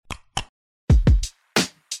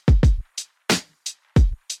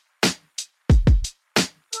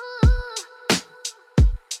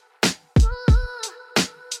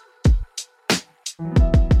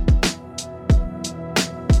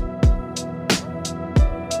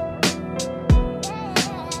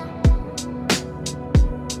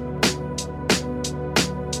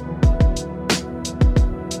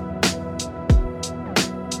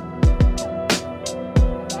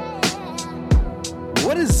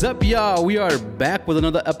What's up, y'all? We are back with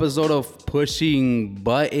another episode of Pushing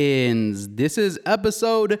Buttons. This is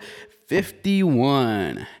episode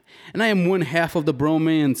 51. And I am one half of the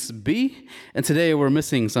bromance B. And today we're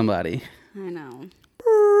missing somebody. I know.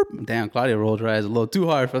 Damn, Claudia rolled her eyes a little too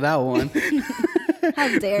hard for that one.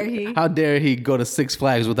 How dare he? How dare he go to Six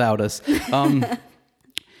Flags without us?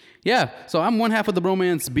 Yeah, so I'm one half of the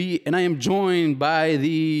bromance B, and I am joined by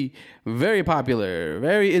the very popular,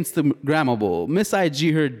 very Instagrammable, Miss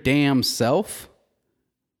IG her damn self,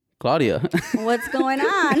 Claudia. What's going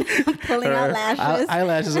on? I'm pulling out lashes.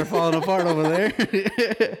 Eyelashes are falling apart over there.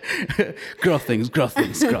 Girl things.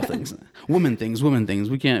 Women things.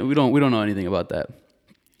 We don't know anything about that.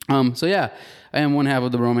 So yeah, I am one half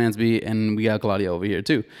of the romance beat, and we got Claudia over here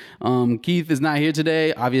too. Keith is not here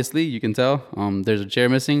today. Obviously, you can tell. There's a chair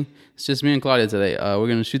missing. It's just me and Claudia today. We're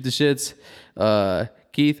gonna shoot the shits.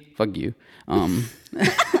 Keith, fuck you. I'm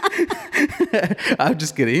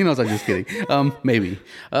just kidding. He knows I'm just kidding. Maybe.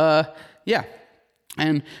 Yeah.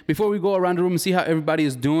 And before we go around the room and see how everybody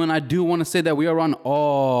is doing, I do want to say that we are on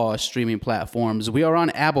all streaming platforms. We are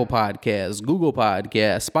on Apple Podcasts, Google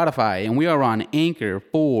Podcasts, Spotify, and we are on Anchor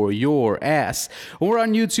for your ass. We're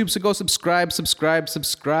on YouTube, so go subscribe.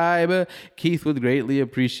 Keith would greatly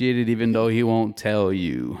appreciate it, even though he won't tell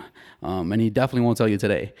you. And he definitely won't tell you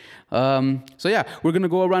today. So yeah, we're going to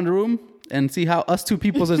go around the room and see how us two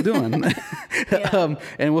peoples is doing. Yeah.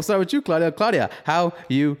 And we'll start with you, Claudia. Claudia, how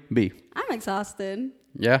you be? I'm exhausted.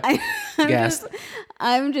 Yeah?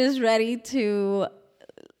 I'm just ready to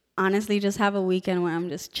honestly just have a weekend where I'm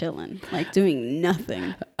just chilling, like doing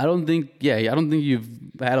nothing. I don't think you've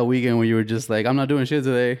had a weekend where you were just like, I'm not doing shit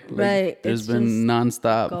today. Like, Right. There's been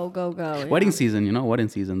nonstop. Go. Wedding season, wedding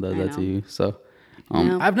season does that to you. So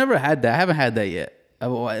Yeah. I've never had that. I haven't had that yet.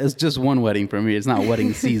 It's just one wedding for me. It's not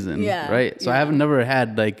wedding season. Yeah. Right? So I haven't never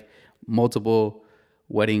had like multiple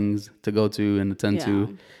weddings to go to and attend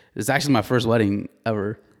to. It's actually my first wedding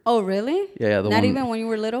ever. Oh, really? Yeah. Not even when you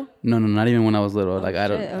were little? No, not even when I was little. Like I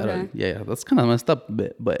don't. Okay. Yeah. That's kind of messed up a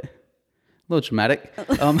bit, but a little traumatic. But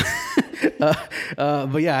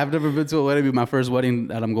yeah, I've never been to a wedding. My first wedding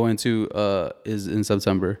that I'm going to is in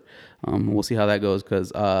September. We'll see how that goes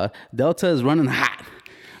because Delta is running hot.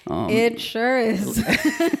 It sure is.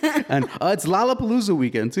 And it's Lollapalooza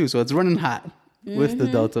weekend too, so it's running hot with the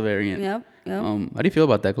Delta variant. Yep. How do you feel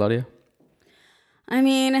about that, Claudia? I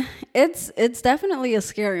mean, it's definitely a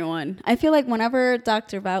scary one. I feel like whenever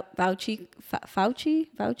Dr. Fauci,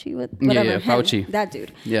 whatever, Fauci, that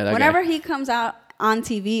dude. Yeah, that whenever guy. he comes out on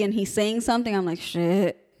TV and he's saying something, I'm like,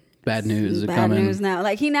 shit. Bad news. Bad news now.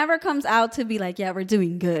 Like he never comes out to be like, yeah, we're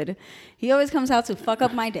doing good. He always comes out to fuck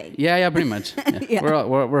up my day. Yeah, pretty much. Yeah. Yeah.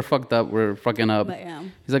 We're fucked up. We're fucking up. But yeah.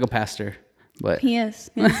 He's like a pastor, but He is.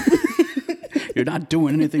 Yeah. you're not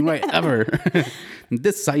doing anything right ever.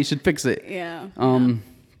 This is how you should fix it. Yeah.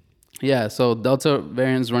 Yeah. So Delta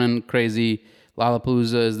variant's running crazy.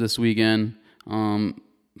 Lollapalooza is this weekend. It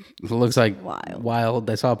looks like wild.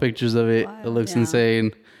 I saw pictures of it. It looks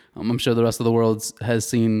insane. I'm sure the rest of the world has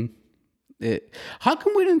seen it. How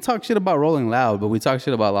come we didn't talk shit about Rolling Loud, but we talked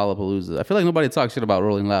shit about Lollapalooza? I feel like nobody talked shit about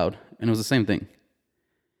Rolling Loud, and it was the same thing.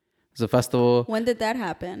 It's a festival. When did that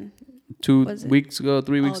happen? 3 weeks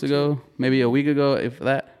ago, maybe a week ago, if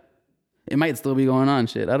that. It might still be going on.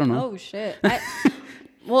 Shit, I don't know. Oh shit.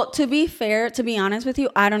 Well, to be honest with you,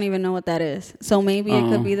 I don't even know what that is. So maybe it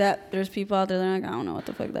could be that there's people out there that are like, I don't know what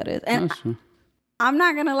the fuck that is. And I'm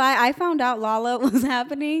not gonna lie, I found out Lolla was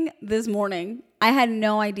happening this morning. I had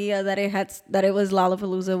no idea that it was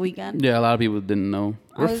Lollapalooza weekend. Yeah, a lot of people didn't know.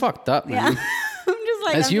 We're fucked up, man. Yeah. I'm just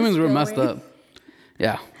like, as humans, we're messed up.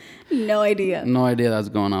 Yeah. No idea that's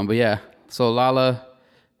going on. But yeah, so Lala,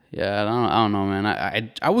 yeah, I don't know,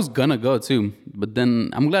 man. I was gonna go too, but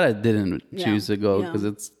then I'm glad I didn't choose to go because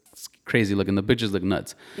it's crazy looking. The pictures look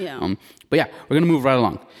nuts. Yeah. But yeah, we're gonna move right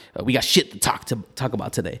along. We got shit to talk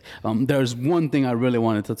about today. There's one thing I really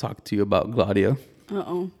wanted to talk to you about, Claudia.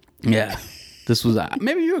 Uh-oh. Yeah. This was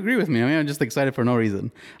maybe you agree with me. I mean, I'm just excited for no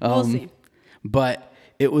reason. We'll see. But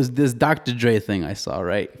it was this Dr. Dre thing I saw,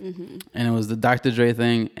 right? Mm-hmm. And it was the Dr. Dre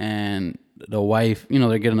thing and the wife,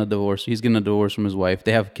 they're getting a divorce. He's getting a divorce from his wife.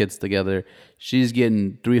 They have kids together. She's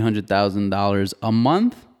getting $300,000 a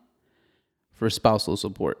month for spousal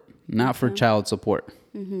support, not for child support.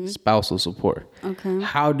 Mm-hmm. Spousal support. Okay.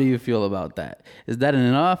 How do you feel about that? Is that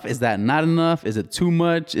enough? Is that not enough? Is it too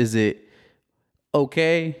much? Is it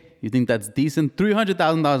okay? You think that's decent?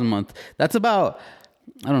 $300,000 a month. That's about,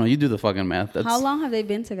 I don't know. You do the fucking math. That's How long have they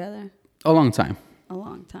been together? a long time. A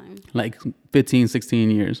long time. Like 15,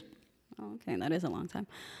 16 years. Oh, okay, that is a long time.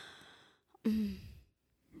 Do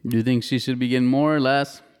you think she should be getting more or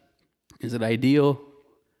less? Is it ideal?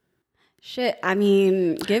 Shit, I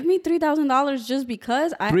mean, give me $3,000 just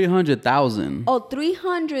because. $300,000. Oh,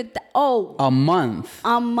 300. Oh, a month.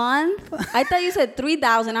 A month? I thought you said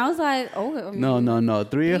 3,000. I was like, oh. I mean, no.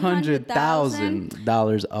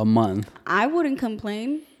 $300,000 a month. I wouldn't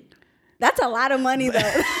complain. That's a lot of money, though.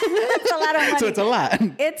 That's a lot of money. So it's a lot.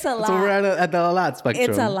 It's a lot. So we're at the lot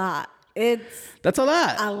spectrum. It's a lot. That's a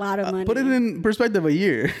lot. A lot of money. Put it in perspective, a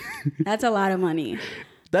year. That's a lot of money.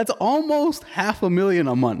 That's almost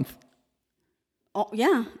 $500,000 a month. Oh,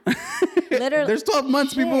 yeah. Literally. There's 12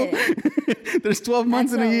 months, people. There's 12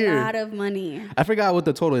 months in a year. That's a lot of money. I forgot what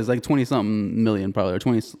the total is, like 20-something million probably, or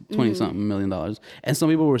 20-something $20 million. And some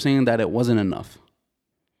people were saying that it wasn't enough.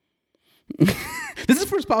 This is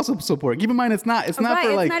for spousal support. Keep in mind, it's not for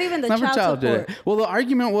like, it's not even the child support. Well, the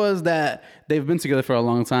argument was that they've been together for a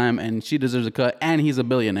long time and she deserves a cut and he's a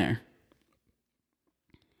billionaire.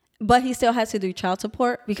 But he still has to do child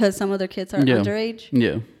support because some of their kids are underage.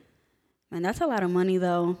 Yeah. Man, that's a lot of money,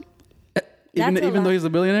 though. Even though he's a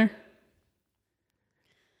billionaire?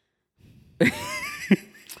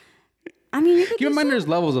 I mean, you could keep in mind there's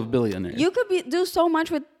levels of billionaires. You could do so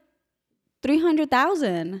much with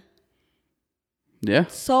 $300,000. Yeah.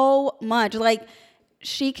 So much. Like,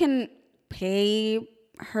 she can pay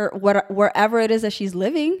her wherever it is that she's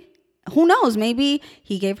living. Who knows? Maybe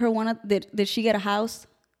he gave her did she get a house?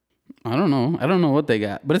 I don't know. I don't know what they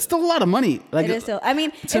got, but it's still a lot of money. Like, it is still. I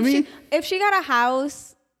mean, if she got a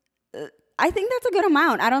house, I think that's a good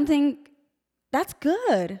amount. I don't think that's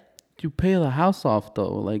good. You pay the house off though.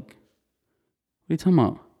 Like, what are you talking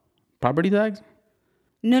about? Property tax?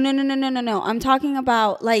 No. I'm talking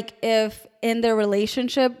about like if in their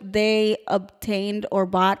relationship they obtained or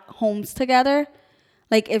bought homes together.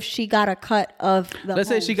 Like if she got a cut of the Let's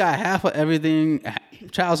say she got half of everything,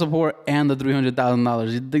 child support and the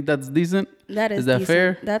 $300,000. You think that's decent? Is that decent.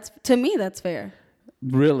 fair? To me, that's fair.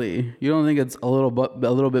 Really? You don't think it's a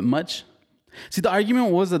little bit much? See, the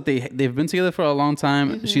argument was that they've been together for a long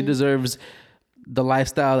time. Mm-hmm. She deserves the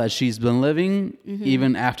lifestyle that she's been living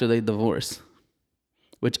even after they divorce,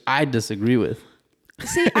 which I disagree with.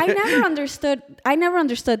 See, I never understood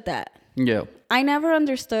that. Yeah. I never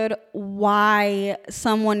understood why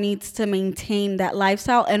someone needs to maintain that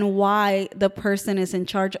lifestyle and why the person is in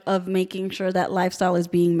charge of making sure that lifestyle is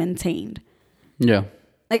being maintained. Yeah.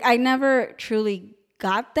 Like, I never truly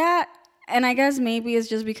got that. And I guess maybe it's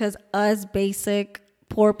just because us basic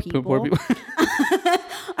poor people are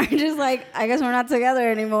just like, I guess we're not together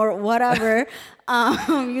anymore. Whatever.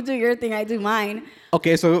 You do your thing, I do mine.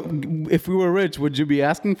 Okay, so if we were rich, would you be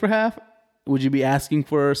asking for half? Would you be asking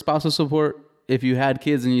for spousal support if you had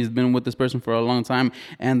kids and you've been with this person for a long time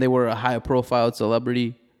and they were a high-profile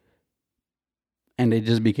celebrity and they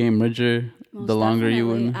just became richer the longer you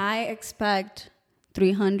would? I expect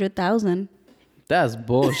 $300,000. That's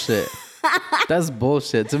bullshit. That's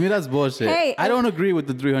bullshit. To me, that's bullshit. Hey, I don't agree with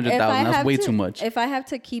the $300,000. That's way too much. If I have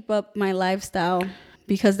to keep up my lifestyle,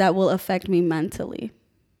 because that will affect me mentally.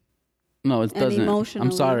 No, it doesn't.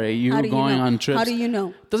 I'm sorry. You going on trips. How do you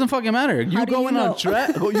know? Doesn't fucking matter. You going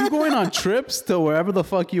on trips to wherever the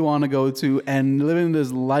fuck you want to go to and living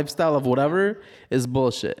this lifestyle of whatever is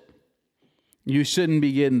bullshit. You shouldn't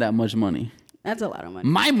be getting that much money. That's a lot of money.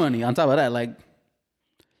 My money on top of that, like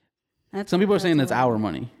some people are saying it's our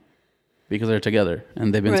money because they're together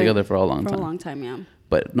and they've been together for a long time. For a long time, yeah.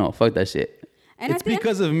 But no, fuck that shit. And it's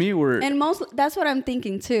because of me. That's what I'm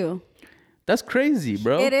thinking too. That's crazy,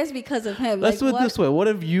 bro. It is because of him. Let's do it this way. What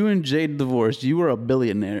if you and Jade divorced? You were a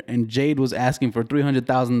billionaire and Jade was asking for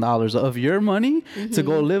 $300,000 of your money to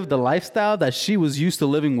go live the lifestyle that she was used to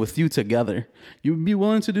living with you together. You'd be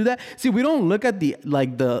willing to do that? See, we don't look at the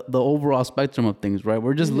overall spectrum of things, right?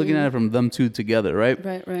 We're just looking at it from them two together, right?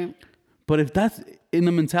 Right. But if that's in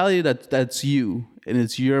the mentality that's you and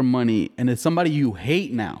it's your money and it's somebody you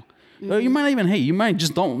hate now, or you might not even hate. You might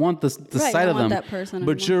just don't want the sight of them. That person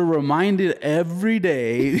but you're reminded every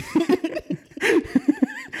day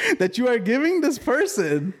that you are giving this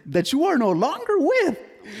person that you are no longer with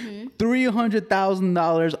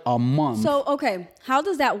 $300,000 a month. So, okay, how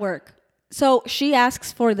does that work? So she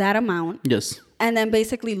asks for that amount. Yes. And then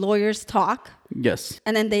basically lawyers talk. Yes.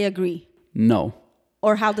 And then they agree. No.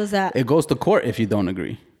 Or how does that? It goes to court if you don't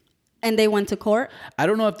agree. And they went to court? I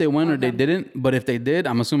don't know if they went or they didn't, but if they did,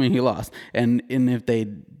 I'm assuming he lost. And if they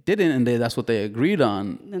didn't and that's what they agreed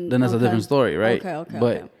on, then that's a different story, right? Okay.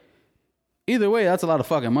 But either way, that's a lot of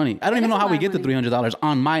fucking money. I don't even know how we get the $300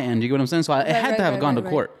 on my end. You get what I'm saying? So it had to have gone to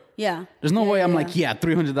court. Yeah. There's no way I'm like, $300,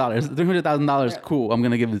 $300,000, cool, I'm going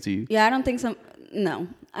to give it to you. Yeah, I don't think so. No.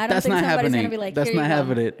 I don't that's think not somebody's happening. Gonna be like, that's not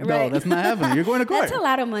happening. Right. No, that's not happening. You're going to court. That's a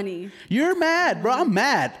lot of money. You're mad, bro. I'm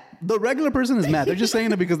mad. The regular person is mad. They're just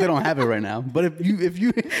saying it because they don't have it right now. But if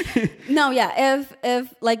you no, yeah,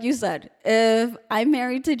 if like you said, if I'm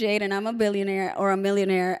married to Jade and I'm a billionaire or a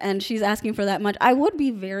millionaire and she's asking for that much, I would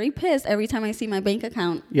be very pissed every time I see my bank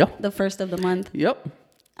account. Yep. The first of the month. Yep.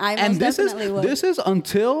 I most definitely would. This is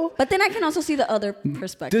until. But then I can also see the other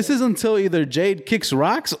perspective. This is until either Jade kicks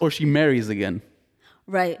rocks or she marries again.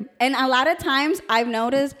 Right. And a lot of times I've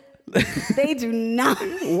noticed they do not.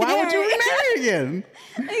 Why would you remarry again?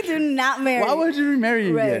 They do not marry. Why would you remarry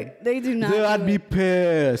again? Right. They do not. Dude, I'd be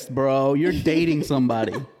pissed, bro. You're dating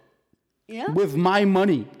somebody. Yeah. With my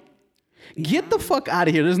money. Get the fuck out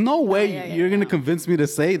of here. There's no way you're going to convince me to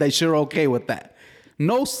say that you're okay with that.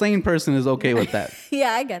 No sane person is okay with that.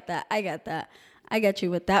 Yeah, I get that. I get you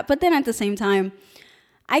with that. But then at the same time,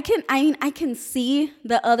 I can see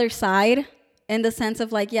the other side in the sense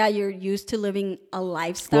of like, yeah, you're used to living a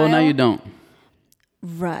lifestyle. Well, now you don't.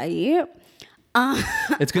 Right.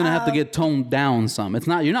 It's gonna have to get toned down some. It's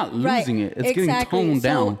not. You're not losing it. It's getting toned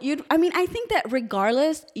down. I think that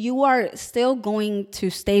regardless, you are still going to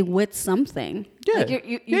stay with something. Yeah. Like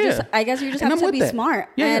you just. I guess you just have to be smart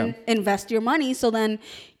and invest your money, so then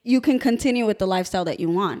you can continue with the lifestyle that you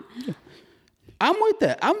want. Yeah. I'm with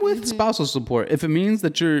that. I'm with spousal support if it means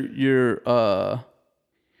that you're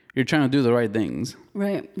trying to do the right things.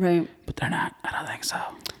 Right. But they're not. I don't think so.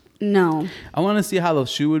 No. I want to see how the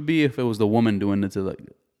shoe would be if it was the woman doing it to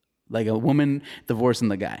like a woman divorcing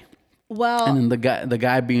the guy. Well, and then the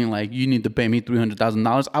guy being like, "You need to pay me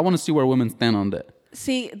 $300,000." I want to see where women stand on that.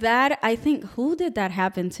 See that? I think who did that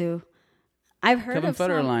happen to? I've heard Kevin of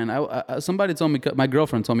Federline. Somebody told me. My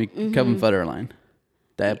girlfriend told me Kevin Federline.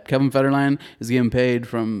 That Kevin Federline is getting paid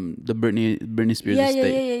from the Britney Spears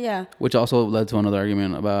estate. Yeah. Which also led to another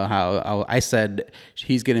argument about how I said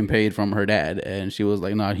he's getting paid from her dad, and she was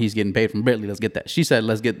like, "No, he's getting paid from Britney. Let's get that." She said,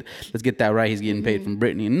 "Let's get that right. He's getting paid from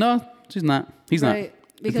Britney." No, she's not. He's not.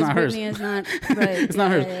 Because it's not Britney hers. is not right. It's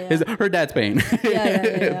not hers. Yeah. Her dad's paying.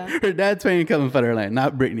 Yeah. Her dad's paying Kevin Federline,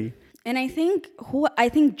 not Britney. And I think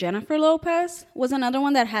Jennifer Lopez was another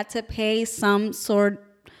one that had to pay some sort.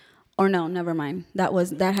 Or no, never mind. That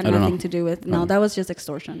had nothing to do with. No, that was just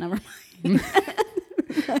extortion. Never mind.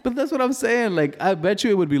 But that's what I'm saying. Like, I bet you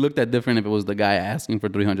it would be looked at different if it was the guy asking for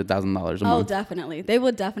 $300,000 a month. Oh, definitely. They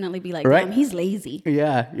would definitely be like, right? He's lazy.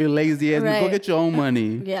 Yeah, you're lazy. Right. Go get your own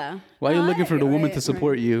money. Yeah. Why are you looking for the woman to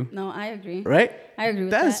support you? No, I agree. Right? I agree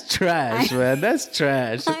with that. That's trash, man. That's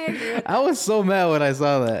trash. I agree with that. I was so mad when I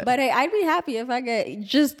saw that. But hey, I'd be happy if I get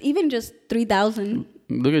just $3,000.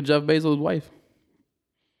 Look at Jeff Bezos' wife.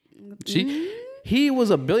 He was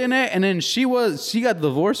a billionaire, and then she got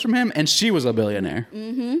divorced from him, and she was a billionaire.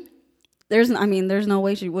 Mm-hmm. There's no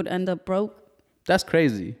way she would end up broke. That's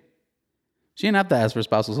crazy. She didn't have to ask for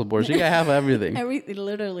spousal support. She got half of everything.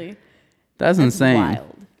 Literally. That's insane.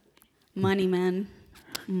 Wild. Money, man.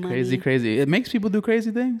 Money. Crazy. It makes people do crazy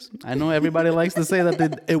things. I know everybody likes to say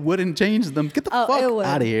that it wouldn't change them. Get the fuck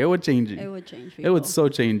out of here. It would change you. It would change people. It would so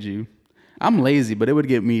change you. I'm lazy, but it would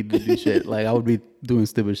get me to do shit. Like, I would be doing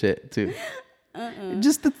stupid shit too.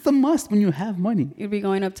 Just it's a must when you have money. You'd be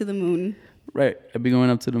going up to the moon. Right. I'd be going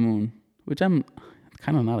up to the moon, which I'm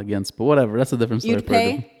kind of not against, but whatever. That's a different story. You'd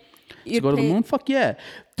pay? To go to the moon? Fuck yeah.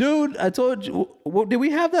 Dude, I told you. Did we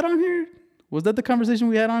have that on here? Was that the conversation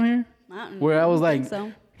we had on here? Where I was like,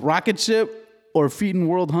 rocket ship or feeding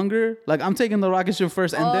world hunger? Like, I'm taking the rocket ship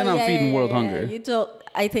first, and then I'm feeding world hunger.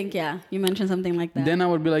 I think, you mentioned something like that. Then I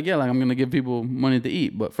would be like, I'm going to give people money to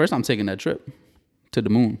eat. But first, I'm taking that trip to the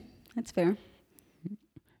moon. That's fair.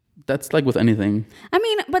 That's like with anything. I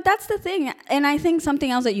mean, but that's the thing. And I think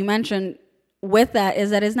something else that you mentioned with that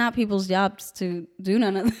is that it's not people's jobs to do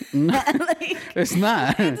none of that. No, it's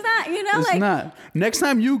not. It's not, It's not. Next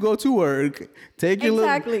time you go to work, take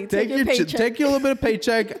your take your little bit of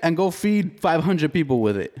paycheck and go feed 500 people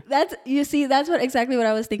with it. That's exactly what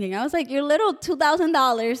I was thinking. I was like, your little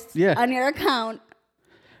 $2,000 on your account.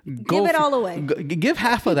 Give it all away. Give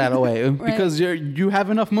half of that away because you have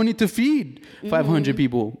enough money to feed 500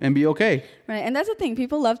 people and be okay. Right, and that's the thing.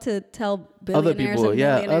 People love to tell billionaires and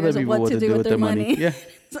millionaires what to do with their money. Yeah,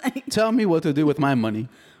 tell me what to do with my money.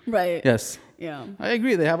 Right. Yes. Yeah. I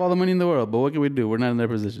agree. They have all the money in the world, but what can we do? We're not in their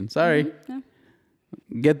position. Sorry. Mm-hmm.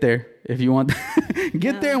 Yeah. Get there if you want.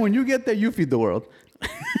 Get there. When you get there, you feed the world.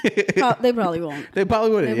 They probably won't. They probably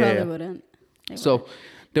wouldn't. They probably wouldn't. So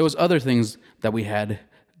there was other things that we had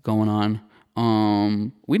going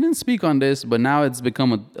on. We didn't speak on this, but now it's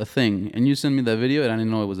become a thing. And you sent me that video, and I didn't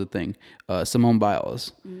know it was a thing. Simone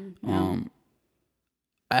Biles. Yeah.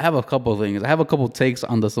 I have a couple things. I have a couple takes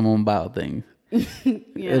on the Simone Biles thing.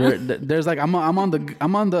 There's like I'm on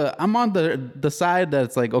the side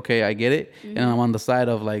that's like, okay, I get it, and I'm on the side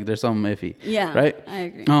of like there's something iffy. Yeah, right. I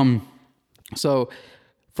agree. So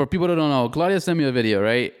for people that don't know, Claudia sent me a video,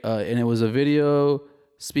 right, and it was a video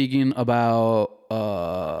speaking about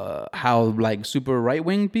how like super right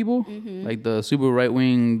wing people, like the super right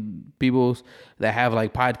wing people that have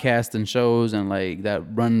like podcasts and shows and like that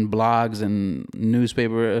run blogs and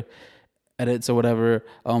newspaper edits or whatever,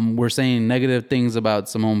 were saying negative things about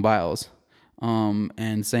Simone Biles,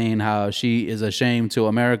 and saying how she is a shame to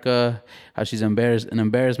America, how she's an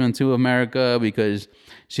embarrassment to America because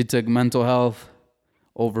she took mental health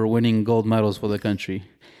over winning gold medals for the country.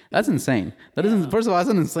 That's insane. That isn't. First of all, that's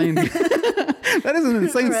an insane. That is an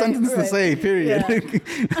insane sentence to say. Period.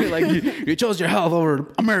 Yeah. Like you chose your health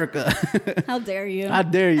over America. How dare you? How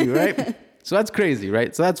dare you? Right. So that's crazy,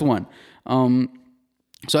 right? So that's one.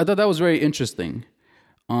 So I thought that was very interesting.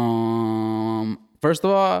 First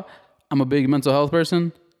of all, I'm a big mental health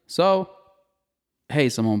person. So, hey,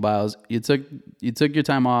 Simone Biles, you took your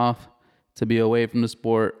time off to be away from the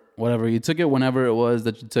sport. Whatever, you took it whenever it was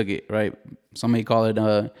that you took it, right? Some may call it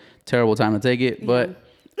a terrible time to take it, but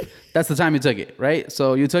that's the time you took it, right?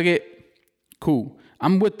 So you took it, cool.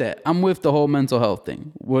 I'm with that. I'm with the whole mental health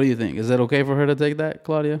thing. What do you think? Is it okay for her to take that,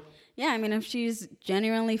 Claudia? Yeah, I mean, if she's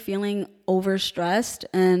genuinely feeling overstressed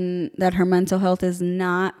and that her mental health is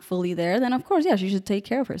not fully there, then of course, yeah, she should take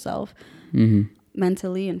care of herself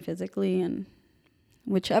mentally and physically and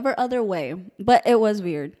whichever other way. But it was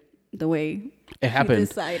weird the way it happened.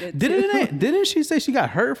 Didn't she say she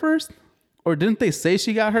got hurt first? Or didn't they say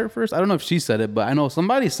she got hurt first? I don't know if she said it, but I know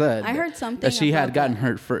somebody said I heard something that she had gotten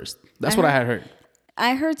hurt first. That's what I had heard.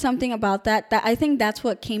 I heard something about that I think that's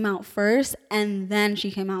what came out first, and then she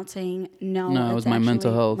came out saying no, it was my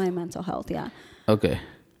mental health. My mental health, yeah. Okay.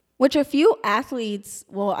 Which a few athletes,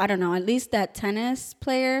 well, I don't know, at least that tennis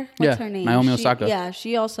player, what's her name? Naomi Osaka. Yeah,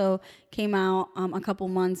 she also came out a couple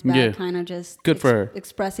months back, kind of just good for her.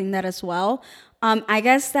 Expressing that as well. I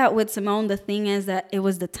guess that with Simone, the thing is that it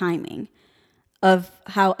was the timing of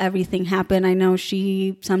how everything happened. I know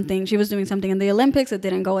she was doing something in the Olympics that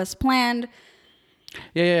didn't go as planned.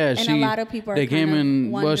 Yeah. And a lot of people are they came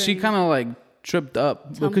in. Well, she kind of like tripped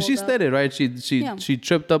up because she stated, right? She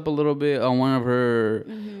tripped up a little bit on one of her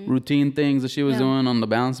routine things that she was doing on the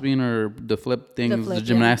balance beam or the flip things, the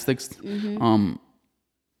gymnastics.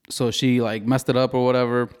 So she like messed it up or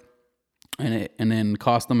whatever, and then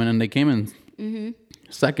cost them, and then they came in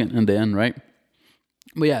second in the end, right?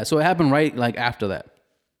 But yeah, so it happened right like after that.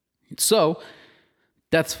 So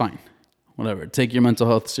that's fine. Whatever. Take your mental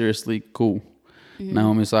health seriously. Cool.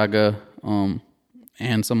 Naomi Osaka,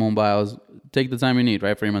 and Simone Biles, take the time you need,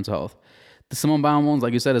 right, for your mental health. The Simone Biles ones,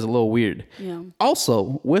 like you said, is a little weird. Yeah.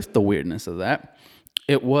 Also, with the weirdness of that,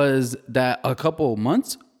 it was that a couple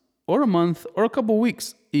months or a month or a couple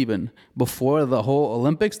weeks even before the whole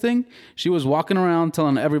Olympics thing, she was walking around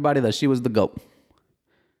telling everybody that she was the GOAT.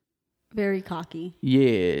 Very cocky.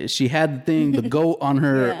 Yeah, she had the thing, the goat on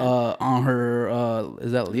her,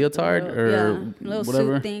 is that leotard or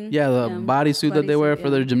whatever? Suit thing. Yeah, the bodysuit that they wear for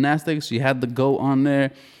their gymnastics. She had the goat on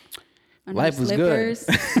there. Life was good.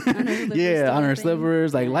 On her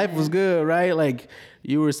slippers. Like life was good, right? Like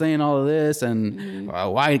you were saying all of this, and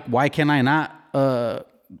why can I not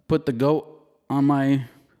put the goat on my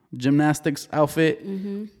gymnastics outfit?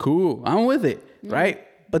 Cool, I'm with it, right?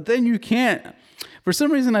 But then you can't. For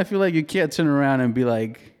some reason, I feel like you can't turn around and be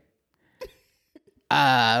like,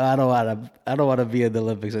 I don't want to be in the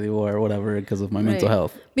Olympics anymore or whatever because of my mental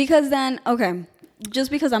health. Because then, okay,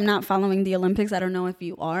 just because I'm not following the Olympics, I don't know if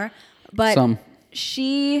you are, but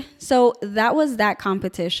so that was that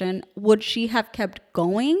competition. Would she have kept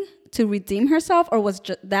going to redeem herself, or was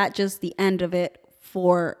that just the end of it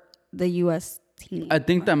for the U.S. team? I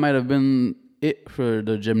think that might have been it for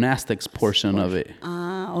the gymnastics portion of it.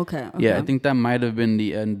 Okay. Yeah, I think that might have been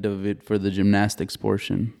the end of it for the gymnastics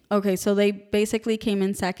portion. Okay, so they basically came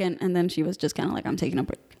in second, and then she was just kind of like, I'm taking a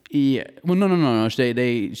break. Yeah. Well, no.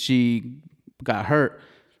 She got hurt.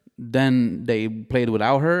 Then they played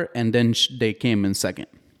without her, and then they came in second.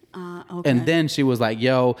 Okay. And then she was like,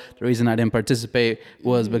 yo, the reason I didn't participate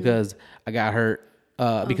was because I got hurt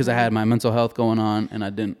because I had my mental health going on, and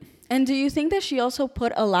I didn't. And do you think that she also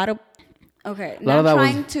put a lot of... Okay, not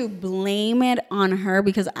trying to blame it on her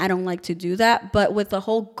because I don't like to do that, but with the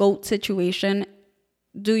whole GOAT situation,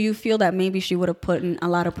 do you feel that maybe she would have put in a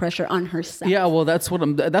lot of pressure on herself? Yeah, well, that's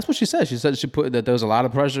what she said. She said she put that there was a lot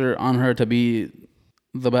of pressure on her to be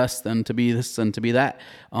the best and to be this and to be that.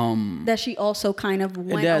 That she also kind of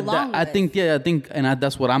went along with. I think, and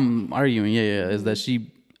that's what I'm arguing. Is that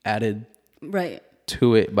she added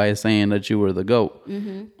to it by saying that you were the GOAT,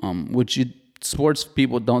 which sports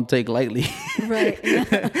people don't take lightly.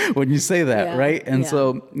 Right. When you say that, right? And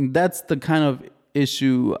so that's the kind of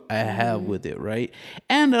issue I have with it, right?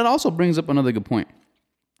 And it also brings up another good point.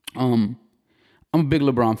 I'm a big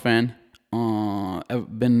LeBron fan.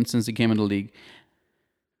 I've been since he came in the league.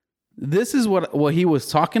 This is what he was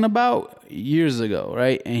talking about years ago,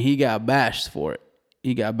 right? And he got bashed for it.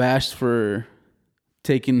 He got bashed for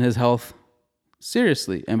taking his health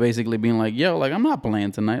seriously and basically being like, yo, like, I'm not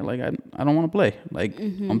playing tonight. Like, I don't want to play. Like,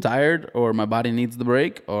 I'm tired, or my body needs the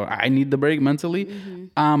break, or I need the break mentally.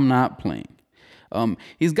 I'm not playing.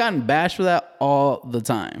 He's gotten bashed for that all the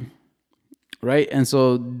time, right? And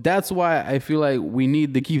so that's why I feel like we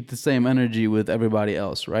need to keep the same energy with everybody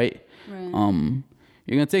else, right?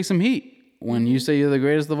 You're going to take some heat. When you say you're the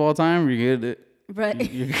greatest of all time, you're going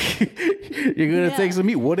to take some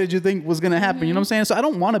heat. What did you think was going to happen? You know what I'm saying? So I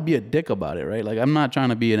don't want to be a dick about it, right? Like, I'm not trying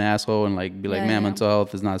to be an asshole and like be like, man, mental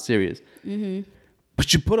health is not serious.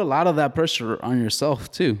 But you put a lot of that pressure on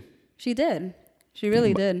yourself too. She did. She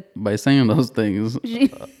really did. By saying those things.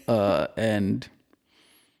 And,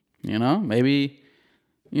 you know, maybe,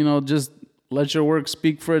 you know, just let your work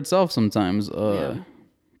speak for itself sometimes.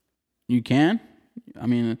 You can. I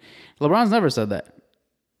mean, LeBron's never said that.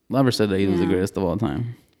 Never said that he was the greatest of all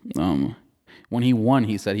time. When he won,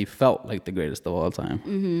 he said he felt like the greatest of all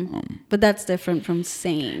time. But that's different from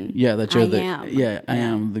saying, that you're I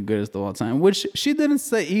am the greatest of all time. Which she didn't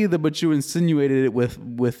say either, but you insinuated it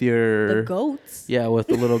with your the goats. Yeah, with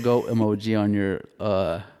the little goat emoji on your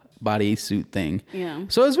bodysuit thing. Yeah.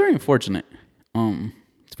 So it's very unfortunate.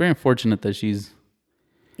 It's very unfortunate that she's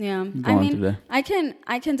I mean, I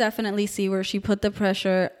can definitely see where she put the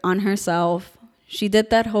pressure on herself. She did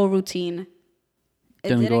that whole routine.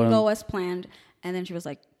 It didn't go as planned. And then she was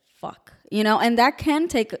like, fuck. You know, and that can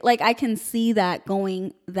take, like, I can see that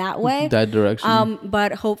going that way. That direction.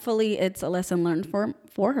 But hopefully it's a lesson learned for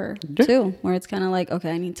her, too. Where it's kind of like,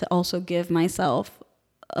 okay, I need to also give myself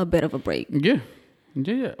a bit of a break. Yeah.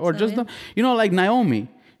 Or you know, like Naomi.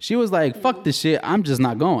 She was like, fuck this shit. I'm just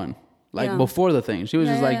not going. Like, before the thing. She was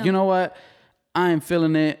just like, you know what? I ain't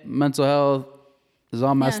feeling it. Mental health is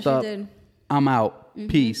all messed up. I'm out.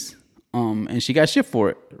 Peace. And she got shit for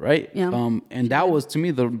it, right? And that was, to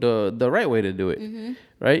me, the right way to do it,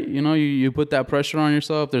 right? You know, you put that pressure on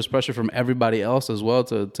yourself. There's pressure from everybody else as well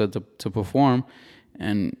to perform,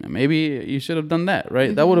 and maybe you should have done that,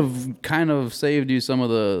 right? That would have kind of saved you some of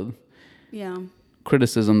the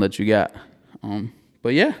criticism that you got.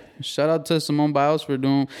 But yeah, shout out to Simone Biles for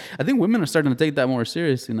doing. I think women are starting to take that more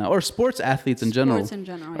seriously now, or sports athletes in general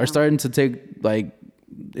are starting to take like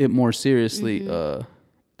it more seriously.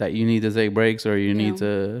 That you need to take breaks or you need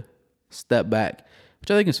to step back, which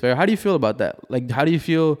I think is fair. How do you feel about that? Like, how do you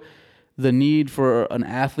feel the need for an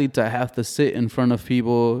athlete to have to sit in front of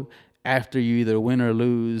people after you either win or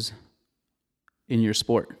lose in your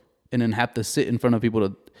sport, and then have to sit in front of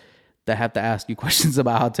people that have to ask you questions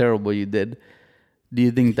about how terrible you did? Do you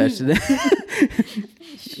think that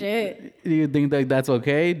shit? Do you think that that's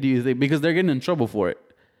okay? Do you think, because they're getting in trouble for it?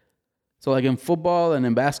 So like in football and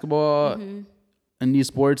in basketball, in these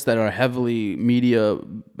sports that are heavily media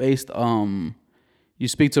based, you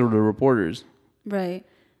speak to the reporters, right?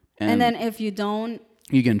 And then if you don't,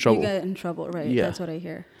 you get in trouble. You get in trouble, right? Yeah. That's what I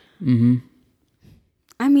hear.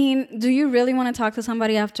 I mean, do you really want to talk to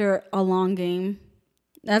somebody after a long game?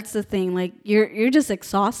 That's the thing. Like, you're just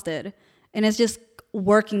exhausted, and it's just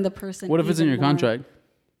working the person. What if it's in your contract?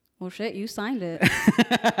 Well, shit, you signed it.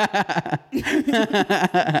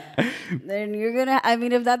 Then you're gonna. I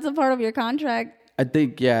mean, if that's a part of your contract. I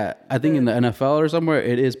think in the NFL or somewhere,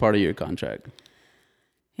 it is part of your contract.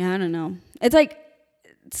 Yeah, I don't know. It's like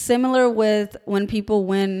similar with when people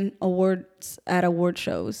win awards at award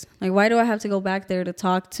shows. Like, why do I have to go back there to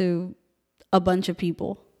talk to a bunch of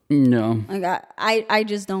people? No. Like, I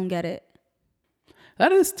just don't get it.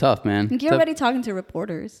 That is tough, man. Like, you're already talking to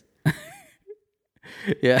reporters.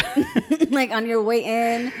 Yeah. Like, on your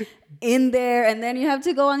way in there, and then you have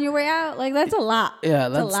to go on your way out. Like, that's a lot. Yeah,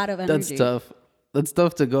 that's a lot of energy. That's tough. That's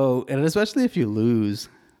tough to go, and especially if you lose.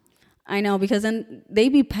 I know, because then they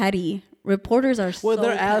be petty. Reporters are so petty. Well,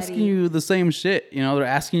 they're asking you the same shit. You know, they're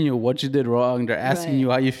asking you what you did wrong. They're asking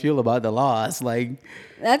you how you feel about the loss. Like,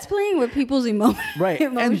 that's playing with people's emotions. Right.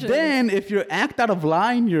 And then if you act out of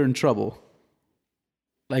line, you're in trouble.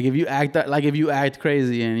 Like, if you act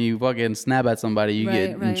crazy and you fucking snap at somebody, you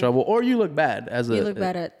get in trouble, or you look bad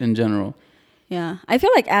in general. Yeah, I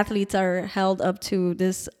feel like athletes are held up to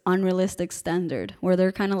this unrealistic standard where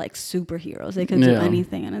they're kind of like superheroes. They can do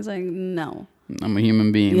anything, and it's like, no, I'm a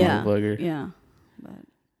human being, motherfucker. Yeah, but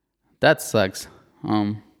that sucks.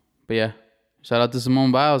 But yeah, shout out to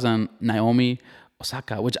Simone Biles and Naomi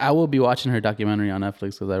Osaka, which I will be watching her documentary on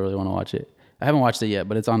Netflix because I really want to watch it. I haven't watched it yet,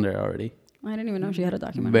 but it's on there already. I didn't even know she had a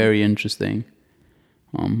documentary. Very interesting.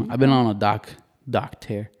 I've been on a doc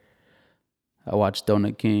tear. I watched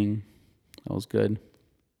Donut King. That was good.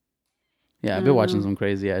 Yeah, I've been watching some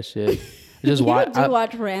crazy ass shit.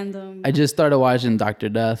 Watch random. I just started watching Dr.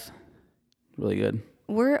 Death. Really good.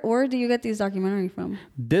 Where do you get these documentaries from?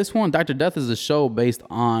 This one, Dr. Death, is a show based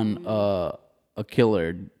on a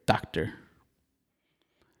killer doctor.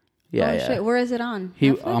 Yeah. Shit. Where is it on?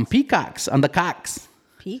 On Peacocks, on the Cox.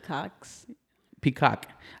 Peacocks. Peacock.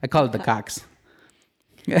 I call it the Cox.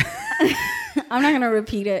 I'm not gonna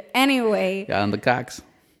repeat it. Anyway. Yeah, on the Cox.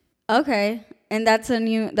 Okay. And that's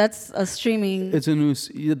a streaming. That's a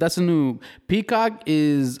new. Peacock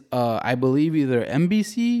is, I believe, either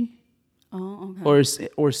NBC or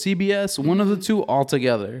CBS, one of the two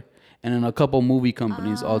altogether, and then a couple movie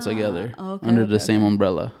companies altogether under the same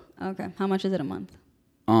umbrella. Okay. How much is it a month?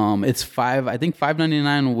 It's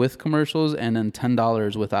 $5.99 with commercials, and then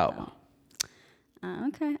 $10 without.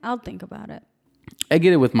 Okay, I'll think about it. I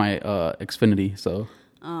get it with my Xfinity, so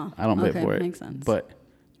I don't pay for it. Makes sense. But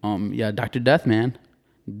yeah, Dr. Death, man,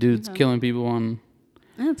 dude's killing people on.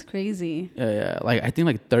 That's crazy. Yeah. Like I think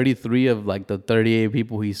like 33 of like the 38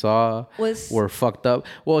 people he saw were fucked up.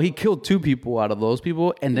 Well, he killed 2 people out of those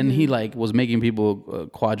people, and then he like was making people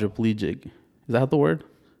quadriplegic. Is that the word?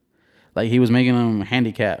 Like he was making them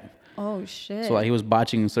handicapped. Oh shit! So like he was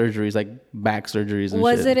botching surgeries, like back surgeries. And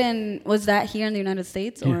Was that here in the United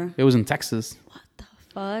States or? Yeah, it was in Texas. What the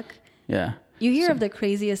fuck? Yeah. You hear of the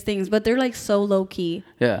craziest things, but they're like so low key.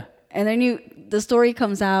 Yeah. And then the story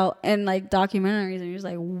comes out in like documentaries, and you're just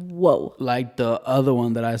like, whoa. Like the other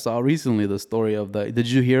one that I saw recently, the story of did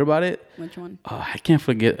you hear about it? Which one? I can't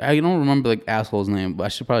forget. I don't remember the asshole's name, but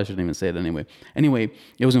I probably shouldn't even say it anyway. Anyway,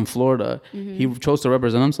 it was in Florida. He chose to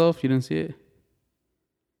represent himself. You didn't see it?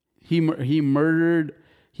 He murdered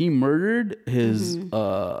his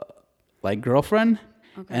like girlfriend,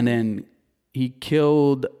 and then he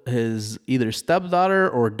killed his either stepdaughter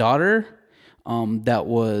or daughter that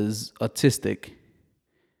was autistic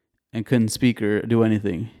and couldn't speak or do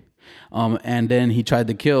anything. And then he tried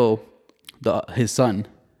to kill his son.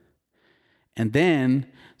 And then,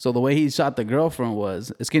 so the way he shot the girlfriend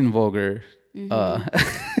it's getting vulgar. Yeah.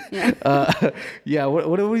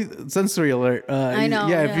 What are we? Sensory alert. I know.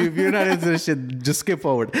 Yeah. If you're not into this shit, just skip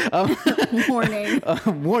forward.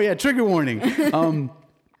 Warning. Trigger warning.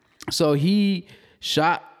 So he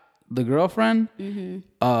shot the girlfriend,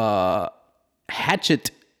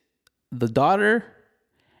 hatchet the daughter,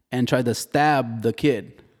 and tried to stab the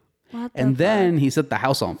kid. And then he set the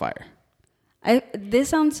house on fire. This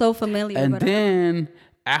sounds so familiar. And then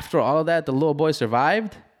after all of that, the little boy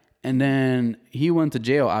survived. And then he went to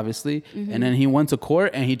jail, obviously. And then he went to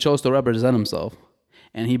court and he chose to represent himself.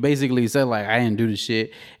 And he basically said, like, I didn't do this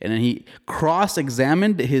shit. And then he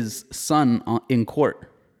cross-examined his son in court.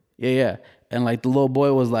 Yeah. And like the little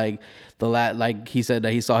boy was like, like he said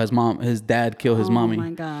that he saw his dad kill his mommy. Oh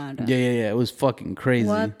my God. Yeah. It was fucking crazy.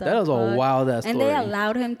 That was a wild ass story. And they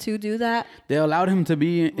allowed him to do that? They allowed him to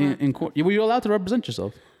be in court. Were you allowed to represent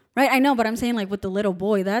yourself? Right, I know, but I'm saying like with the little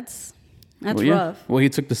boy, that's rough. Well, he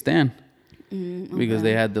took the stand because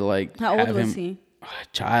they had to like. How old was he?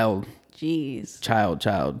 Child. Jeez.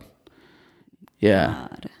 Child. Yeah.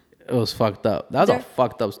 God. It was fucked up. That was a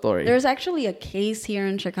fucked up story. There's actually a case here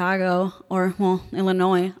in Chicago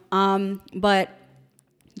Illinois. But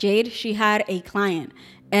Jade, she had a client,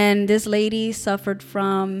 and this lady suffered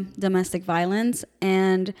from domestic violence,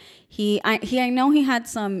 and I know he had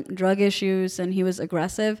some drug issues and he was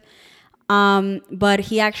aggressive. But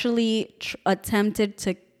he actually attempted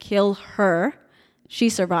to kill her. She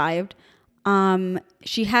survived.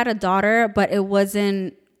 She had a daughter, but it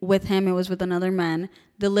wasn't with him. It was with another man.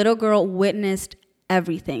 The little girl witnessed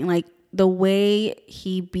everything. Like the way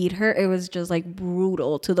he beat her, it was just like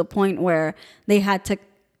brutal to the point where they had to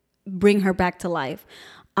bring her back to life.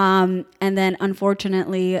 And then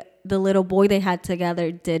unfortunately, the little boy they had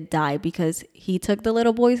together did die because he took the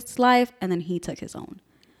little boy's life and then he took his own.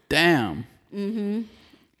 Damn.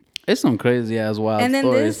 It's some crazy ass wild and then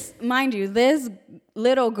stories. this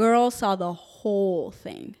little girl saw the whole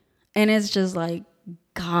thing, and it's just like,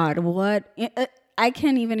 God, what? I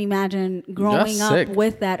can't even imagine growing up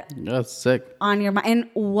with that. That's sick on your mind. And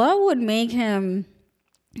what would make him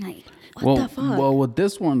like? What the fuck? Well, with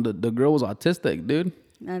this one, the girl was autistic, dude.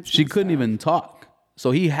 She couldn't even talk,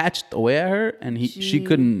 so he hatched away at her, and she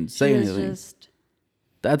couldn't say anything.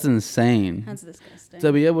 That's insane. That's disgusting.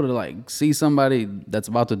 To be able to like see somebody that's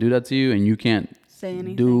about to do that to you and you can't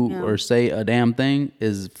or say a damn thing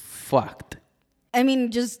is fucked. I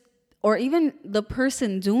mean, or even the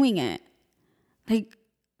person doing it. Like,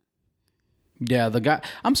 yeah, the guy.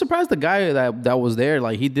 I'm surprised the guy that was there,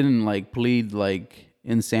 like, he didn't like plead like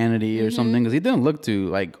insanity or something, because he didn't look to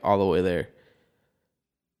like all the way there.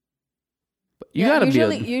 But you gotta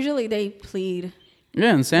usually they plead.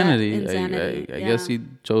 Yeah, insanity. I guess he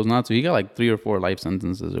chose not to. He got like 3 or 4 life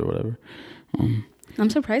sentences or whatever. I'm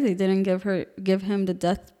surprised they didn't give him the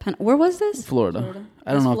death penalty. Where was this? Florida.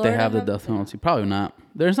 I don't know if they have the death penalty. Probably not.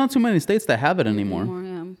 There's not too many states that have it anymore.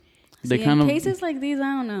 They kind of cases like these,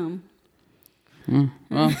 I don't know.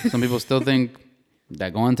 Well, some people still think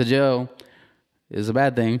that going to jail is a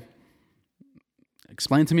bad thing.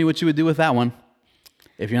 Explain to me what you would do with that one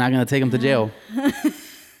if you're not going to take him to jail.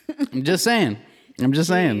 I'm just saying.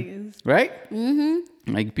 Jeez. Right?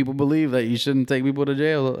 Mm-hmm. Like, people believe that you shouldn't take people to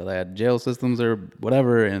jail, that jail systems are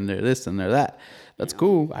whatever, and they're this and they're that. That's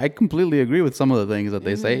cool. I completely agree with some of the things that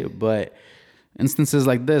they say, but instances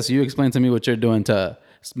like this, you explain to me what you're doing to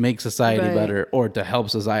make society better or to help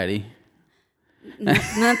society.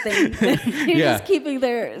 Nothing. You're just keeping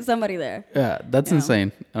somebody there. Yeah, that's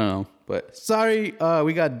insane. I don't know. But sorry,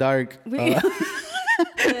 we got dark. We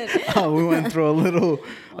went through a little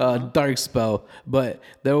dark spell, but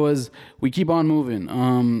we keep on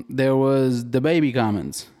moving. There was the baby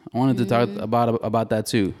comments. I wanted to talk about that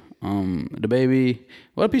too. The baby,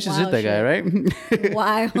 what a piece of shit that guy, right?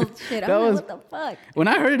 Wild shit. What the fuck? When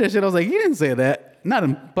I heard that shit, I was like, he didn't say that. Not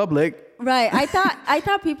in public. Right. I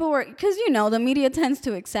thought people were, because the media tends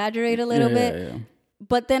to exaggerate a little bit. Yeah.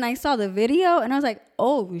 But then I saw the video and I was like,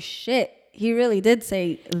 oh shit, he really did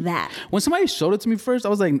say that. When somebody showed it to me first, I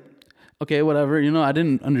was like, okay, whatever. I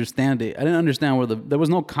didn't understand it. I didn't understand there was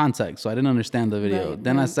no context, so I didn't understand the video. Right,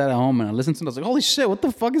 then I sat at home and I listened to it. I was like, holy shit, what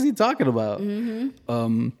the fuck is he talking about?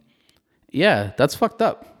 Mm-hmm. Yeah, that's fucked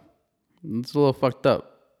up. It's a little fucked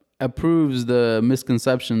up. It proves the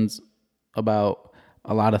misconceptions about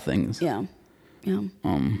a lot of things. Yeah.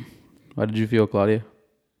 How did you feel, Claudia?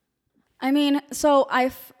 I mean, so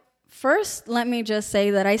first, let me just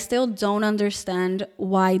say that I still don't understand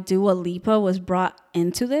why Dua Lipa was brought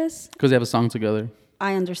into this. Because they have a song together.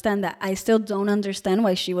 I understand that. I still don't understand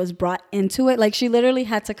why she was brought into it. Like, she literally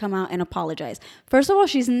had to come out and apologize. First of all,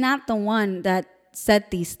 she's not the one that said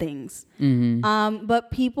these things. Mm-hmm. But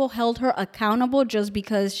people held her accountable just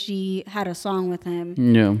because she had a song with him.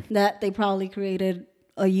 Yeah. That they probably created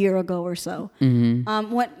a year ago or so.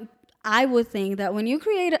 Mm-hmm. What I would think that when you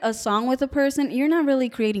create a song with a person, you're not really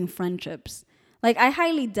creating friendships. Like, I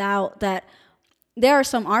highly doubt that there are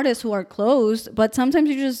some artists who are closed, but sometimes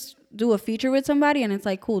you just do a feature with somebody and it's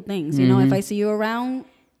like cool things. If I see you around,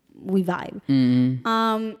 we vibe.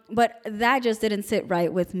 Mm-hmm. But that just didn't sit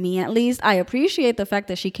right with me, at least. I appreciate the fact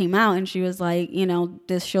that she came out and she was like,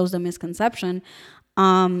 this shows the misconception.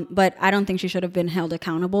 But I don't think she should have been held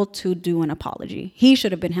accountable to do an apology. He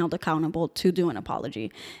should have been held accountable to do an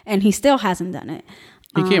apology. And he still hasn't done it.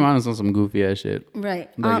 He came out and said some goofy ass shit. Right.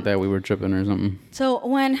 Like that we were tripping or something. So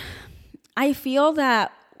I feel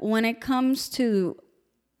that when it comes to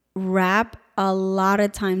rap, a lot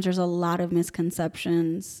of times there's a lot of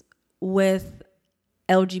misconceptions with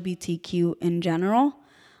LGBTQ in general.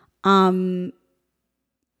 I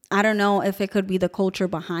don't know if it could be the culture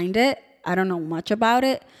behind it. I don't know much about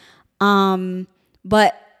it.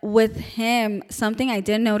 But with him, something I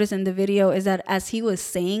did notice in the video is that as he was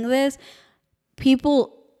saying this,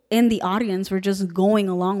 people in the audience were just going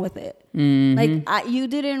along with it. Mm-hmm. Like, you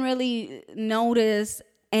didn't really notice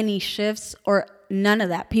any shifts or none of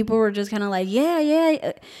that. People were just kind of like,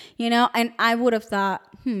 yeah, and I would have thought,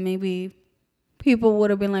 maybe people would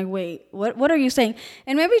have been like, wait, what are you saying?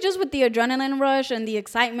 And maybe just with the adrenaline rush and the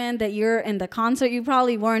excitement that you're in the concert, you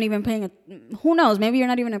probably weren't even who knows? Maybe you're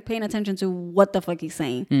not even paying attention to what the fuck he's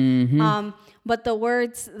saying. Mm-hmm. But the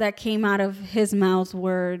words that came out of his mouth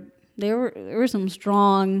there were some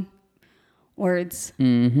strong words.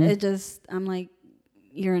 Mm-hmm. I'm like,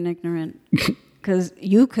 you're an ignorant. Because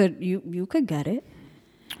you could get it.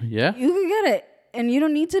 Yeah. You could get it. And you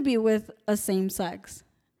don't need to be with a same sex.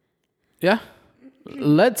 Yeah.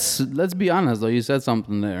 Let's be honest though. You said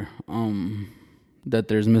something there. That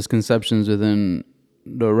there's misconceptions within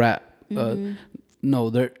the rap. Mm-hmm.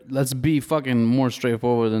 Let's be fucking more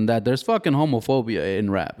straightforward than that. There's fucking homophobia in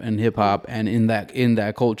rap and hip hop and in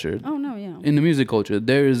that culture. Oh no, yeah. In the music culture,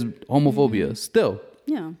 there is homophobia still.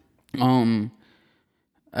 Yeah.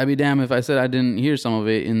 I'd be damned if I said I didn't hear some of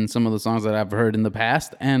it in some of the songs that I've heard in the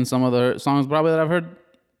past and some of the songs probably that I've heard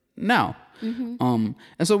now. Mm-hmm.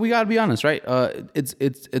 And so we gotta be honest, right?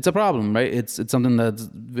 It's a problem, right? It's something that's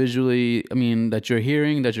visually, that you're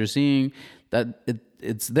hearing, that you're seeing, that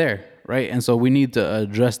it's there, right? And so we need to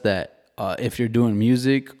address that. If you're doing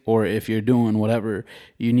music or if you're doing whatever,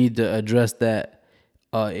 you need to address that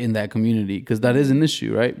in that community, because that is an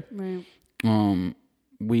issue, right? Right.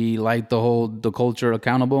 We like to hold the culture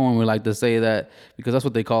accountable, and we like to say that, because that's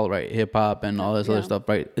what they call it, right? Hip hop and all this other stuff,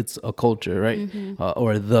 right? It's a culture, right?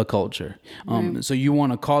 Or the culture. So you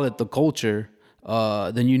want to call it the culture,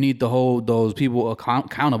 then you need to hold those people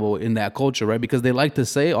accountable in that culture, right? Because they like to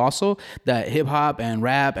say also that hip hop and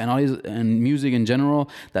rap and all these and music in general,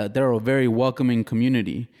 that they're a very welcoming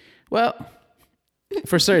community. Well,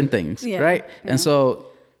 for certain things, right? Yeah. And so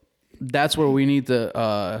that's where we need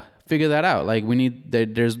to figure that out. Like we need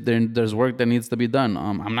there's work that needs to be done.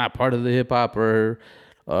 I'm not part of the hip hop or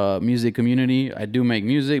music community. I do make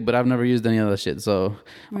music, but I've never used any of that shit. So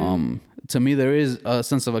to me, there is a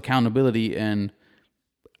sense of accountability, and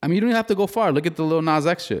I mean, you don't even have to go far. Look at the Lil Nas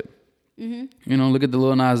X shit. You know, look at the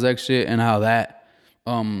Lil Nas X shit and how that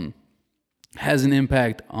has an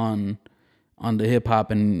impact on the hip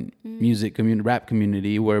hop and music community, rap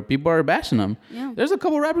community, where people are bashing them. Yeah. There's a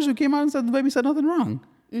couple rappers who came out and said the baby said nothing wrong.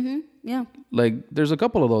 Yeah. Like there's a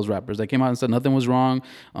couple of those rappers that came out and said nothing was wrong.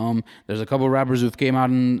 There's a couple of rappers who came out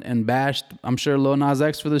and bashed, I'm sure, Lil Nas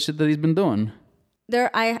X for the shit that he's been doing.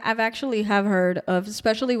 I've actually heard of,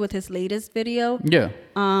 especially with his latest video. Yeah.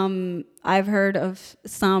 I've heard of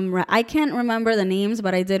some. I can't remember the names,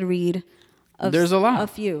 but I did read. There's a lot. A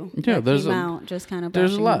few. Yeah. There's just kind of.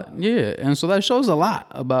 There's a lot. Yeah, and so that shows a lot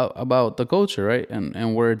about the culture, right?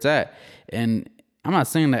 And where it's at. And I'm not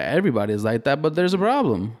saying that everybody is like that, but there's a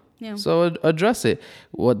problem. Yeah. So address it.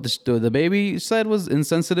 What the baby said was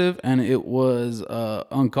insensitive, and it was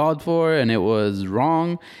uncalled for, and it was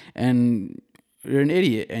wrong, and you're an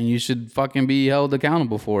idiot, and you should fucking be held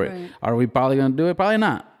accountable for it. Right. Are we probably gonna do it? Probably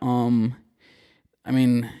not. I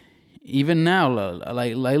mean, even now,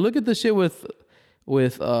 like look at the shit with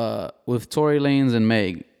Tory Lanez and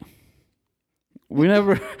Meg. We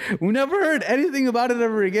never heard anything about it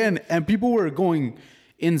ever again, and people were going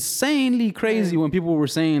insanely crazy when people were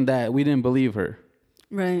saying that we didn't believe her.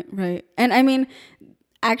 Right. And I mean,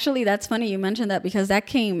 actually, that's funny you mentioned that, because that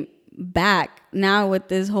came back now with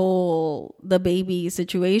this whole the baby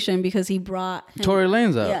situation, because he brought Tory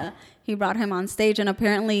Lanez out. Yeah, he brought him on stage, and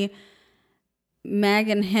apparently Meg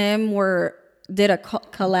and him did a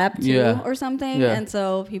collab too or something, and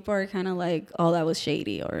so people are kind of like, oh, that was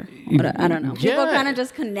shady, or I don't know. People kind of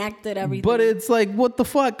just connected everything. But it's like, what the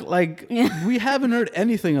fuck? Like, we haven't heard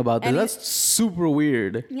anything about this. That's super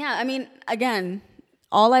weird. Yeah, I mean, again,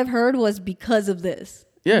 all I've heard was because of this.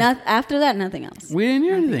 Yeah. After that, nothing else. We didn't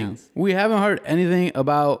hear anything. We haven't heard anything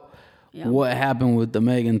about what happened with the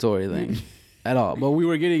Meg and Tory thing at all. But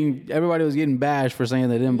everybody was getting bashed for saying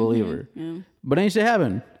they didn't believe her. Yeah. But ain't shit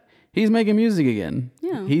happened. He's making music again.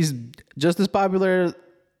 Yeah. He's just as popular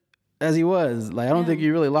as he was. Like, I don't think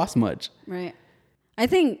he really lost much. Right. I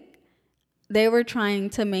think they were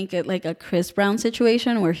trying to make it like a Chris Brown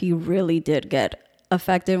situation, where he really did get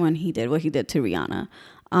affected when he did what he did to Rihanna.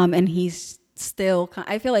 And he's still,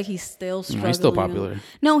 I feel like he's still struggling. He's still popular.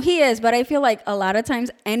 No, he is, but I feel like a lot of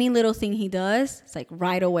times any little thing he does, it's like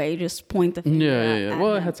right away just point the finger at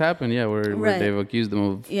Well, him. It has happened, where they've accused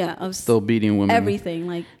him of still beating women. Everything,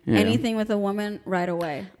 like anything with a woman, right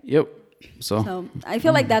away. Yep. So I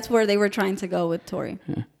feel like that's where they were trying to go with Tory.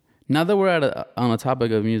 Yeah. Now that we're on a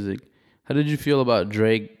topic of music, how did you feel about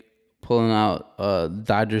Drake pulling out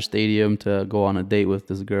Dodger Stadium to go on a date with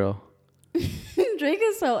this girl? Drake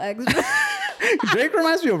is so extra. Drake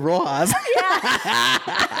reminds me of Rojas.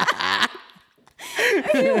 Yeah.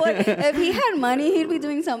 If he had money, he'd be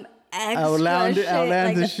doing some extra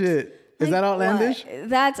outlandish shit. Is that outlandish? What?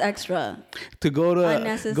 That's extra. To go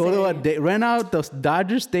to a date, rent out the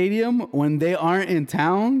Dodger Stadium when they aren't in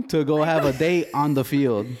town to go have a date on the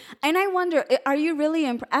field. And I wonder, are you really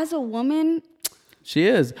as a woman? She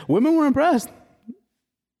is. Women were impressed.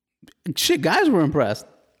 Shit, guys were impressed.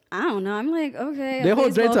 I don't know. I'm like, okay. They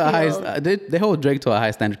hold Drake to a high. They hold Drake to a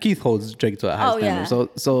high standard. Keith holds Drake to a high standard. Yeah.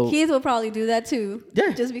 So Keith will probably do that too.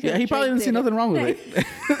 Yeah. Just because he probably didn't see nothing wrong with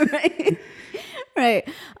it. Right.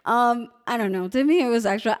 I don't know. To me, it was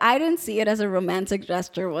extra. I didn't see it as a romantic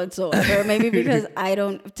gesture whatsoever. Maybe because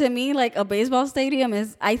to me, like a baseball stadium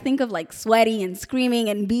I think of like sweaty and screaming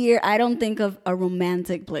and beer. I don't think of a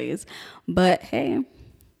romantic place. But hey.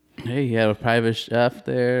 Hey, he had a private chef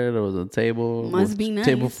there. There was a table. Must be nice.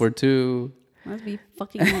 Table for two. Must be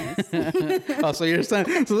fucking nice. Oh, so you're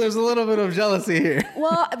saying, so there's a little bit of jealousy here.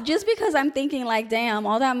 Well, just because I'm thinking like, damn,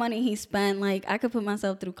 all that money he spent, like I could put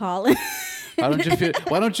myself through college.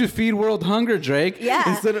 Why don't you feed world hunger, Drake? Yeah.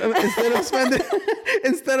 Instead of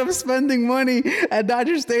instead of spending money at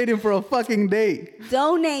Dodger Stadium for a fucking date.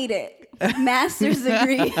 Donate it. Master's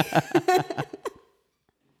degree.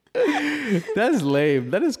 That's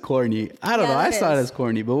lame. That is corny. I don't know. I saw it as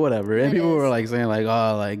corny, but whatever. And people were like saying like,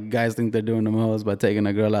 oh, like guys think they're doing the most by taking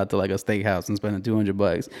a girl out to like a steakhouse and spending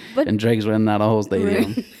 $200, and Drake's renting out a whole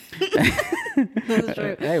stadium. That's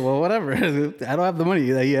true. Hey, well, whatever. I don't have the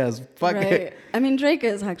money that he has. Fuck it. I mean, Drake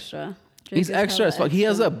is extra. He's extra as fuck. He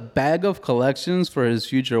has a bag of collections for his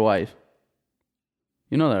future wife.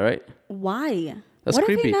 You know that, right? Why? That's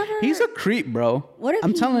creepy. He's a creep, bro.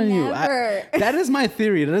 I'm telling you. That is my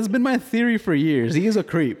theory. That has been my theory for years. He is a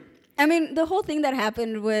creep. I mean, the whole thing that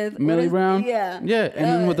hhappened with Millie Brown. Yeah. Yeah, and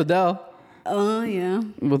then with Adele. Oh, yeah.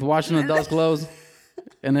 With washing Adele's clothes.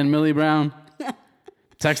 And then Millie Brown.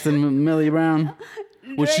 Texting Millie Brown.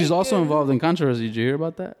 Which she's also involved in controversy. Did you hear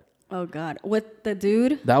about that? Oh, God. With the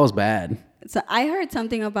dude? That was bad. So I heard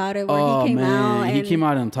something about it where he came out. He came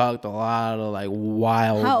out and talked a lot of like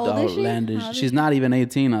wild, outlandish. She's not even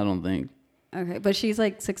 18, I don't think. Okay, but she's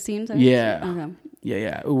like 16, 17? Yeah. Okay.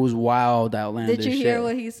 Yeah. It was wild, outlandish. Did you hear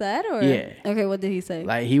what he said? Or? Yeah. Okay, what did he say?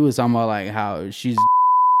 Like he was talking about like how she's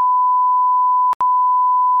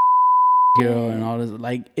girl and all this.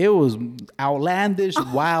 Like it was outlandish,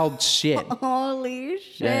 wild shit. Holy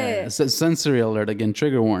shit. Yeah. Sensory alert again,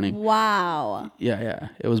 trigger warning. Wow. Yeah.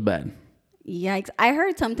 It was bad. Yikes. I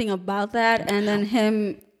heard something about that and then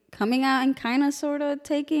him coming out and kind of sort of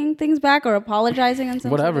taking things back or apologizing and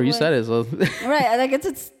something. Whatever, you said it. So. Right. I guess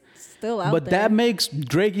it's still out but there. That makes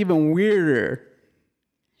Drake even weirder.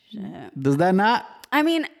 Shit. Does that not? I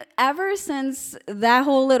mean, ever since that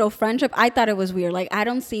whole little friendship, I thought it was weird. Like, I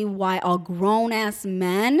don't see why a grown-ass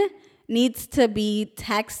man needs to be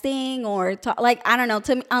texting or like, I don't know.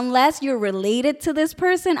 To me, unless you're related to this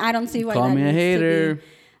person, I don't see why Call me a hater.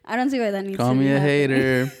 I don't see why that needs Call to be. Call me a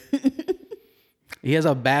hater. He has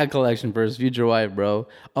a bag collection for his future wife, bro,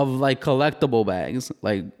 of like collectible bags,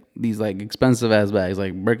 like these like expensive ass bags,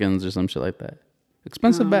 like Birkins or some shit like that.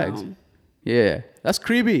 Expensive bags. Yeah, that's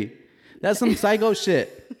creepy. That's some psycho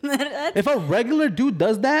shit. If a regular dude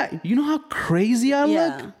does that, you know how crazy I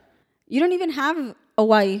look? You don't even have a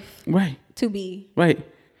wife. Right. To be. Right.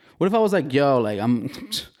 What if I was like, yo, like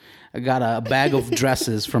I got a bag of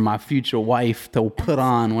dresses for my future wife to put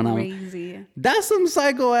on when I'm crazy. That's some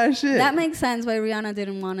psycho ass shit. That makes sense why Rihanna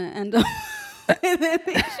didn't want to end up. She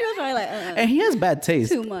was probably like, and he has bad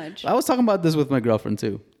taste. Too much. I was talking about this with my girlfriend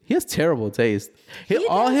too. He has terrible taste.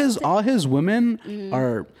 All his women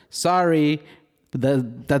are sorry.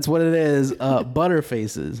 That's what it is. Butter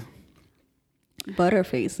faces. Butter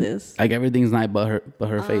faces. Like everything's not but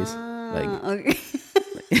her face. Like. Okay.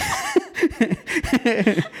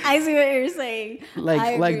 I see what you're saying.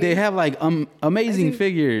 Like they have like amazing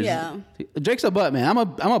figures. Yeah. Drake's a butt man.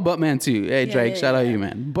 I'm a butt man too. Hey Drake, shout out you,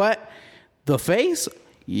 man. But the face,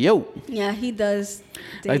 yo. Yeah, he does.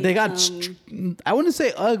 Like they got, I wouldn't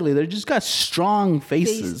say ugly. They just got strong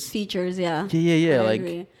faces. Features, yeah. Yeah. Like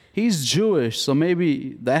agree. He's Jewish, so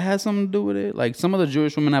maybe that has something to do with it. Like some of the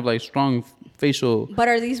Jewish women have like strong facial. But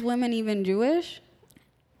are these women even Jewish?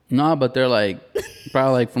 No, but they're like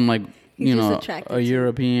probably like from like you know a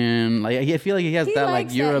European. Like I feel like he has that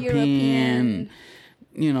like European,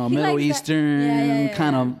 you know, Middle Eastern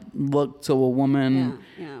kind of look to a woman.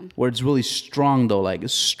 Yeah. Where it's really strong though, like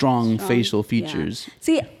strong facial features. Yeah.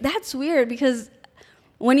 See, that's weird because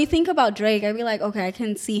when you think about Drake, I'd be like, okay, I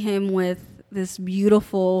can see him with this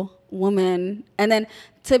beautiful woman. And then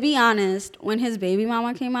to be honest, when his baby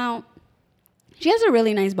mama came out, she has a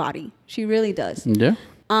really nice body. She really does. Yeah.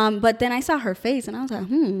 But then I saw her face and I was like,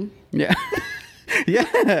 Yeah.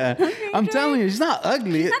 Yeah. I'm telling you, she's not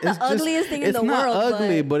ugly. It's not the ugliest thing in the world. It's not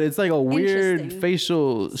ugly, but it's like a weird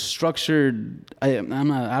facial structured. I don't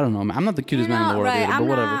know. I'm not the cutest man in the world, right, either, but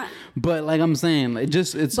whatever. Not. But like I'm saying,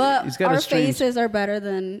 it's got our a strange... faces are better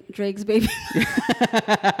than Drake's baby.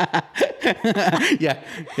 Yeah.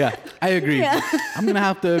 I agree. Yeah. I'm gonna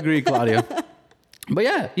have to agree, Claudia. But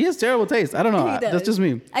yeah, he has terrible taste. I don't know. That's just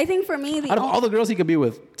me. I think for me, out of all the girls he could be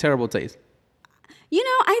with, terrible taste. You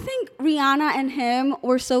know, I think Rihanna and him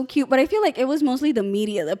were so cute, but I feel like it was mostly the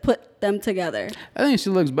media that put them together. I think she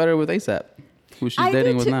looks better with A$AP, who she's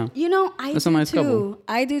dating with now. You know, That's a nice couple.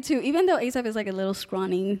 I do too. Even though A$AP is like a little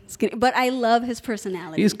scrawny, skinny, but I love his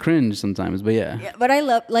personality. He's cringe sometimes, but yeah. But I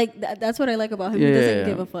love, that's what I like about him. He doesn't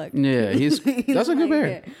give a fuck. Yeah, that's a good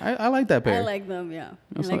pair. I like that pair. I like them, yeah.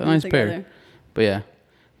 That's a nice pair. But yeah,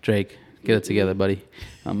 Drake, get it together, buddy.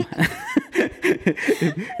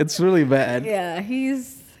 It's really bad. Yeah, he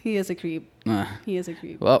is a creep. He is a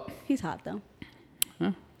creep. Well, he's hot though.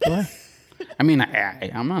 All I mean,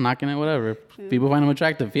 I'm not knocking it, whatever. People find him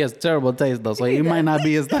attractive. He has terrible taste, though, so he might not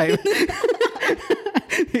be his type.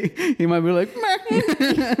 He might be like,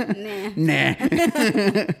 meh.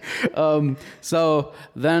 Nah. So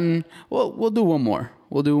then we'll do one more.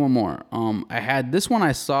 I had this one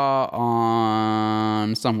I saw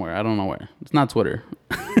on somewhere. I don't know where. It's not Twitter.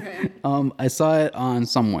 Okay. I saw it on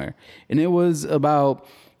somewhere, and it was about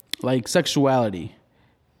like sexuality.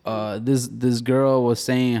 This girl was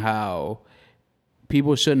saying how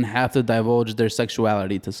people shouldn't have to divulge their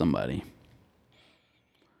sexuality to somebody.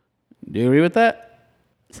 Do you agree with that?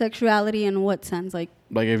 Sexuality in what sense? Like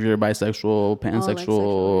if you're bisexual,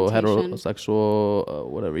 pansexual, heterosexual,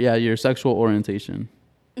 whatever. Yeah, your sexual orientation.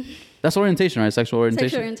 That's orientation, right? Sexual orientation.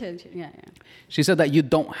 Sexual orientation, yeah. She said that you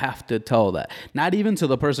don't have to tell that. Not even to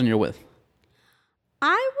the person you're with.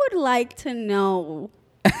 I would like to know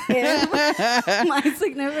if my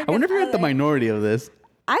significant I wonder if you're at the minority of this.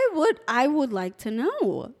 I would like to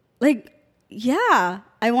know. Like, yeah,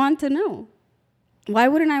 I want to know. Why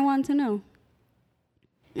wouldn't I want to know?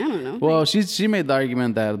 I don't know. Well, she made the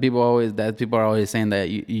argument that people are always saying that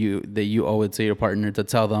you owe it to your partner to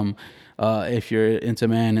tell them if you're into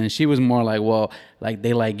men, and she was more like, well, like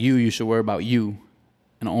they like you should worry about you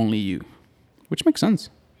and only you, which makes sense.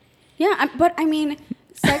 Yeah, but I mean,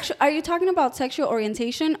 are you talking about sexual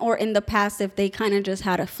orientation, or in the past if they kind of just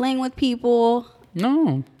had a fling with people?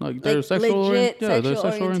 No, like their sexual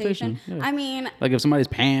orientation. Yeah. I mean, like if somebody's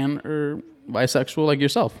pan or bisexual, like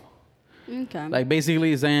yourself. Okay. Like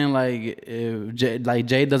basically saying like if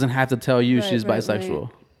Jade doesn't have to tell you she's bisexual.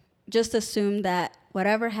 Right. Just assume that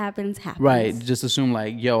whatever happens. Right. Just assume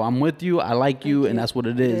like, yo, I'm with you. I like you, and that's what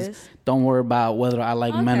it is. Don't worry about whether I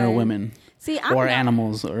like men or women. See,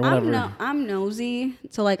 animals or whatever. I'm nosy,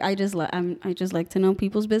 so like I just like to know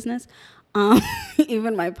people's business,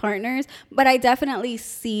 even my partners. But I definitely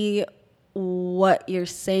see what you're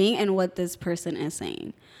saying and what this person is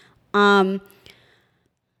saying.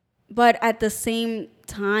 But at the same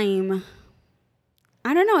time,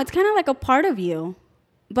 I don't know. It's kind of like a part of you.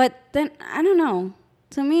 But then, I don't know.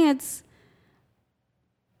 To me,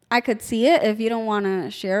 I could see it. If you don't want to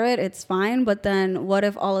share it, it's fine. But then what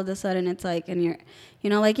if all of a sudden it's like, and you're,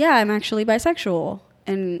 like, yeah, I'm actually bisexual.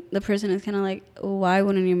 And the person is kind of like, why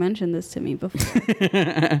wouldn't you mention this to me before?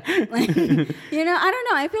 I don't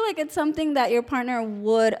know. I feel like it's something that your partner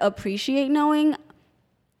would appreciate knowing.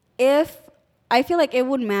 I feel like it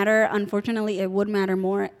would matter. Unfortunately, it would matter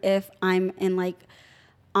more if I'm in like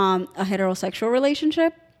a heterosexual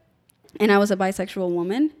relationship and I was a bisexual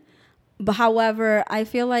woman. But however, I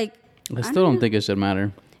feel like I still don't think it should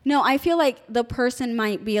matter. No, I feel like the person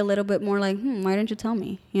might be a little bit more like, why didn't you tell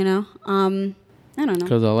me? I don't know.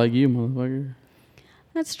 Because I like you, motherfucker.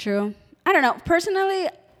 That's true. I don't know. Personally,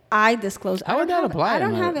 I disclose. How would that apply? I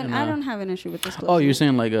don't have an issue with disclosing. Oh, you're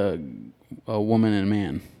saying like a woman and a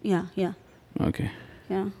man? Yeah. Okay.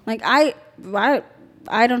 Yeah. Like I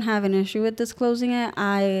don't have an issue with disclosing it.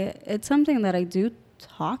 It's something that I do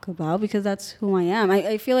talk about because that's who I am.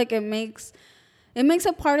 I feel like it makes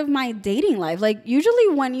a part of my dating life. Like usually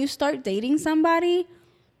when you start dating somebody,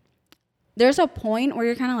 there's a point where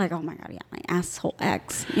you're kind of like, oh my God, yeah, my asshole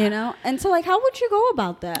ex, And so like, how would you go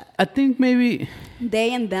about that? I think maybe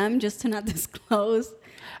they and them, just to not disclose.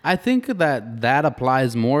 I think that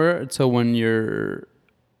applies more to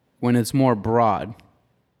when it's more broad.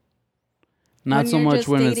 Not so much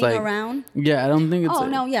when it's like around. Yeah, I don't think it's. Oh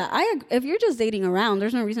no, yeah. If you're just dating around,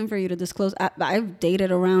 there's no reason for you to disclose. I've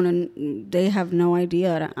dated around, and they have no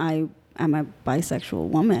idea that I am a bisexual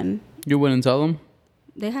woman. You wouldn't tell them?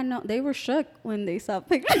 They were shook when they saw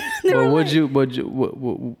pictures. Would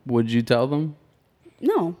you tell them?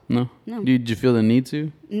 No. Did you feel the need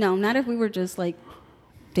to? No, not if we were just like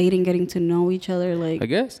dating, getting to know each other. Like, I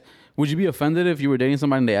guess. Would you be offended if you were dating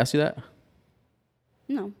somebody and they asked you that?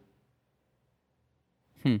 No.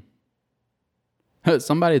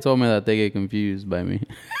 Somebody told me that they get confused by me.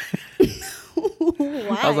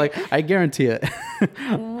 Why? I was like, I guarantee it.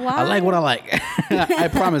 I like what I like. I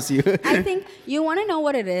promise you. I think you want to know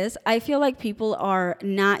what it is. I feel like people are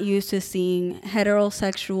not used to seeing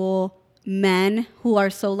heterosexual men who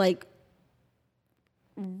are so like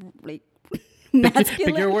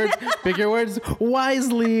masculine. Pick your words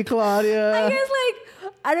wisely, Claudia. I guess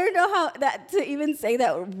I don't know how to even say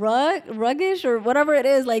that ruggish or whatever it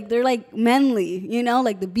is. Like they're like manly,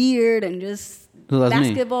 like the beard and just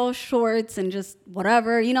basketball shorts and just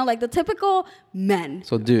whatever, like the typical men.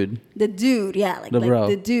 So dude. The dude, yeah.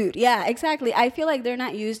 The dude. Yeah, exactly. I feel like they're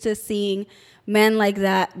not used to seeing men like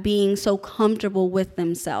that being so comfortable with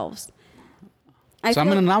themselves. So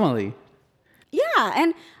I'm an anomaly. Yeah.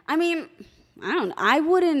 And I mean, I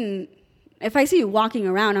wouldn't if I see you walking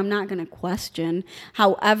around, I'm not going to question.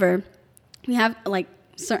 However, we have like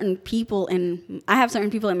certain people I have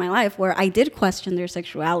certain people in my life where I did question their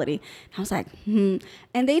sexuality. I was like, and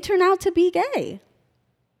they turn out to be gay.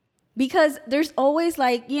 Because there's always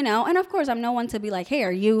like, you know, and of course I'm no one to be like, hey,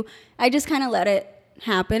 I just kind of let it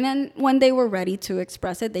happen. And when they were ready to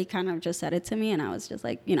express it, they kind of just said it to me. And I was just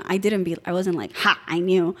like, you know, I wasn't like, I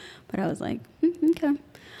knew. But I was like, okay.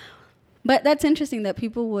 But that's interesting that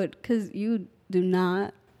people would, because you do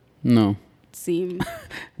not. No. Seem.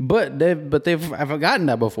 I've gotten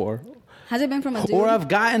that before. Has it been from a dude? Or I've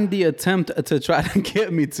gotten the attempt to try to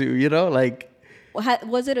get me to, you know, like.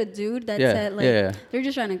 Was it a dude that said, like, they're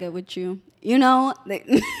just trying to get with you? You know,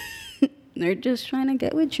 they're just trying to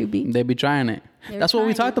get with you, B. They be trying it. That's what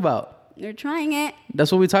we talked about. They're trying it.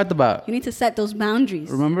 That's what we talked about. You need to set those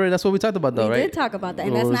boundaries. Remember? That's what we talked about, though, right? We did talk about that,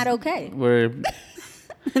 and that's not okay.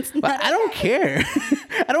 But I don't care.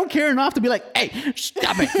 I don't care enough to be like, hey,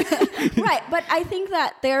 stop it. Right. But I think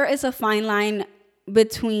that there is a fine line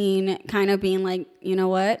between kind of being like, you know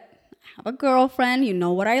what? I have a girlfriend. You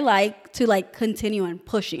know what I like, to like continue and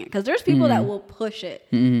pushing it. Because there's people that will push it.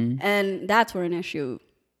 Mm-hmm. And that's where an issue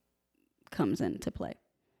comes into play.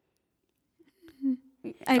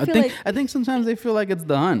 I think sometimes they feel like it's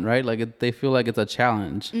the hunt, right? Like they feel like it's a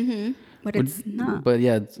challenge. Mm-hmm. But it's not. But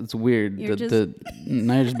yeah, it's weird. Now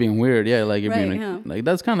you're just being weird. Yeah, like you're being like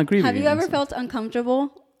that's kind of creepy. Have you ever felt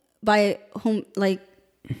uncomfortable by whom, like,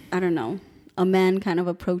 I don't know, a man kind of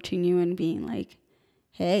approaching you and being like,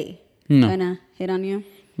 "Hey," trying to hit on you?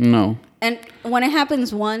 No. And when it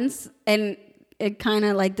happens once, and it kind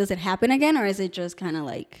of like, does it happen again, or is it just kind of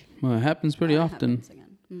like? Well, it happens pretty often.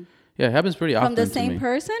 Yeah, it happens pretty often. From the same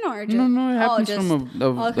person, or just, no, it happens from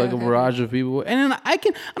a barrage of people. And then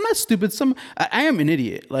I'm not stupid. I am an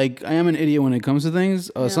idiot. Like, I am an idiot when it comes to things.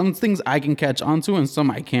 Some things I can catch onto, and some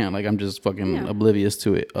I can't. Like, I'm just fucking oblivious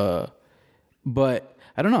to it. But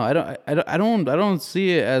I don't know. I don't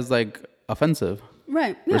see it as like offensive,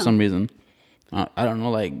 right? For some reason. I don't know.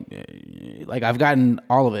 Like I've gotten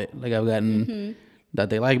all of it. Like I've gotten. That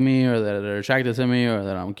they like me, or that they're attracted to me, or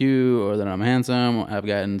that I'm cute, or that I'm handsome. I've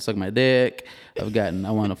gotten suck my dick. I've gotten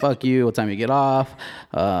I want to fuck you. What time you get off?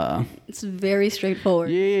 It's very straightforward.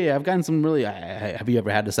 Yeah. I've gotten some really. Have you ever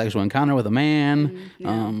had a sexual encounter with a man?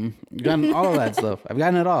 You've gotten all of that stuff. I've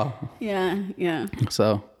gotten it all. Yeah.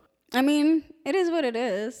 So. I mean, it is what it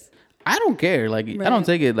is. I don't care. Like, right. I don't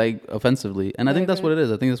take it like offensively, and I think that's what it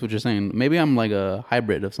is. I think that's what you're saying. Maybe I'm like a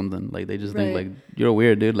hybrid of something. Like they just think like you're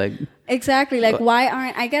weird, dude. Like exactly. Like why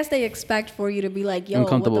aren't? I guess they expect for you to be like, yo,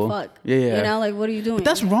 what the fuck? Yeah. You know, like what are you doing? But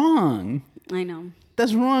that's wrong. I know.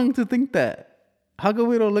 That's wrong to think that. How come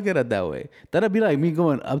we don't look at it that way? That'd be like me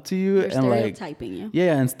going up to you and like stereotyping you.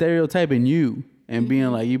 Yeah, and stereotyping you and being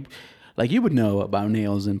like you. Like you would know about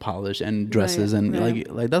nails and polish and dresses and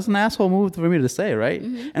like that's an asshole move for me to say, right?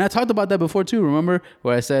 Mm-hmm. And I talked about that before too. Remember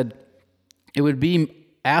where I said it would be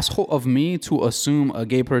asshole of me to assume a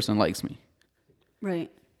gay person likes me.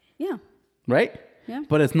 Right. Yeah. Right? Yeah.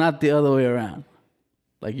 But it's not the other way around.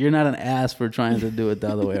 Like you're not an ass for trying to do it the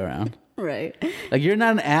other way around. Right. Like you're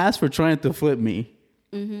not an ass for trying to flip me.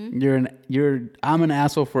 Mm-hmm. I'm an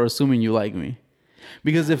asshole for assuming you like me.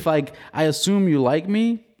 Because if like I assume you like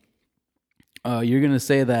me, you're going to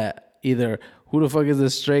say that either who the fuck is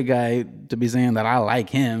this straight guy to be saying that I like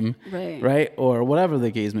him, right? Or whatever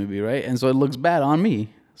the case may be, right? And so it looks bad on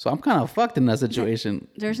me. So I'm kind of fucked in that situation.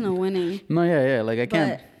 There's no winning. No, yeah. Like I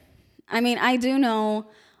can't. I mean, I do know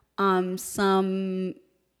some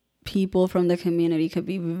people from the community could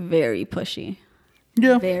be very pushy.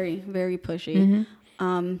 Yeah. Very, very pushy.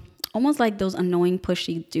 Mm-hmm. Almost like those annoying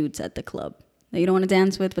pushy dudes at the club that you don't want to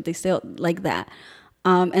dance with, but they still like that.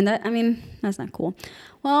 And that, I mean, that's not cool.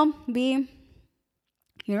 Well, B,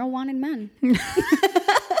 you're a wanted man.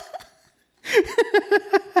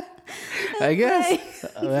 I guess.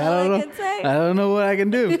 I don't know what I can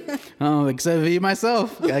do. Except be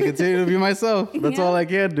myself. I continue to be myself. That's all I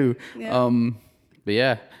can do. Yeah. But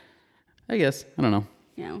yeah, I guess. I don't know.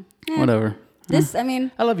 Yeah. Whatever. I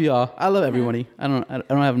mean, I love you all. I love everybody. I don't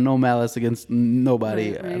have no malice against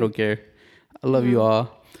nobody. Right. I don't care. I love you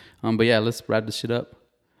all. But yeah, let's wrap this shit up.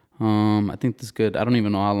 I think this is good. I don't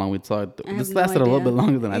even know how long we talked. This lasted a little bit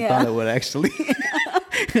longer than I thought it would actually.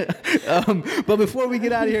 But before we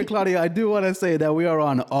get out of here, Claudia, I do want to say that we are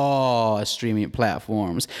on all streaming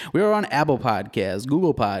platforms. We are on Apple Podcasts,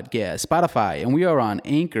 Google Podcasts, Spotify, and we are on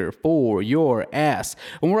Anchor for your ass.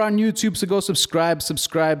 And we're on YouTube, so go subscribe.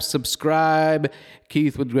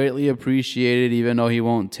 Keith would greatly appreciate it, even though he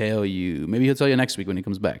won't tell you. Maybe he'll tell you next week when he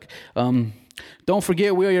comes back. Don't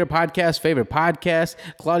forget, we are your favorite podcast.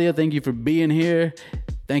 Claudia, thank you for being here.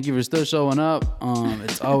 thank you for still showing up.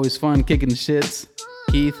 It's always fun kicking the shits.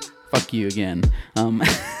 Keith, fuck you again. And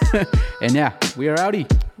yeah, we are outie.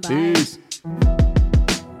 Bye. Peace.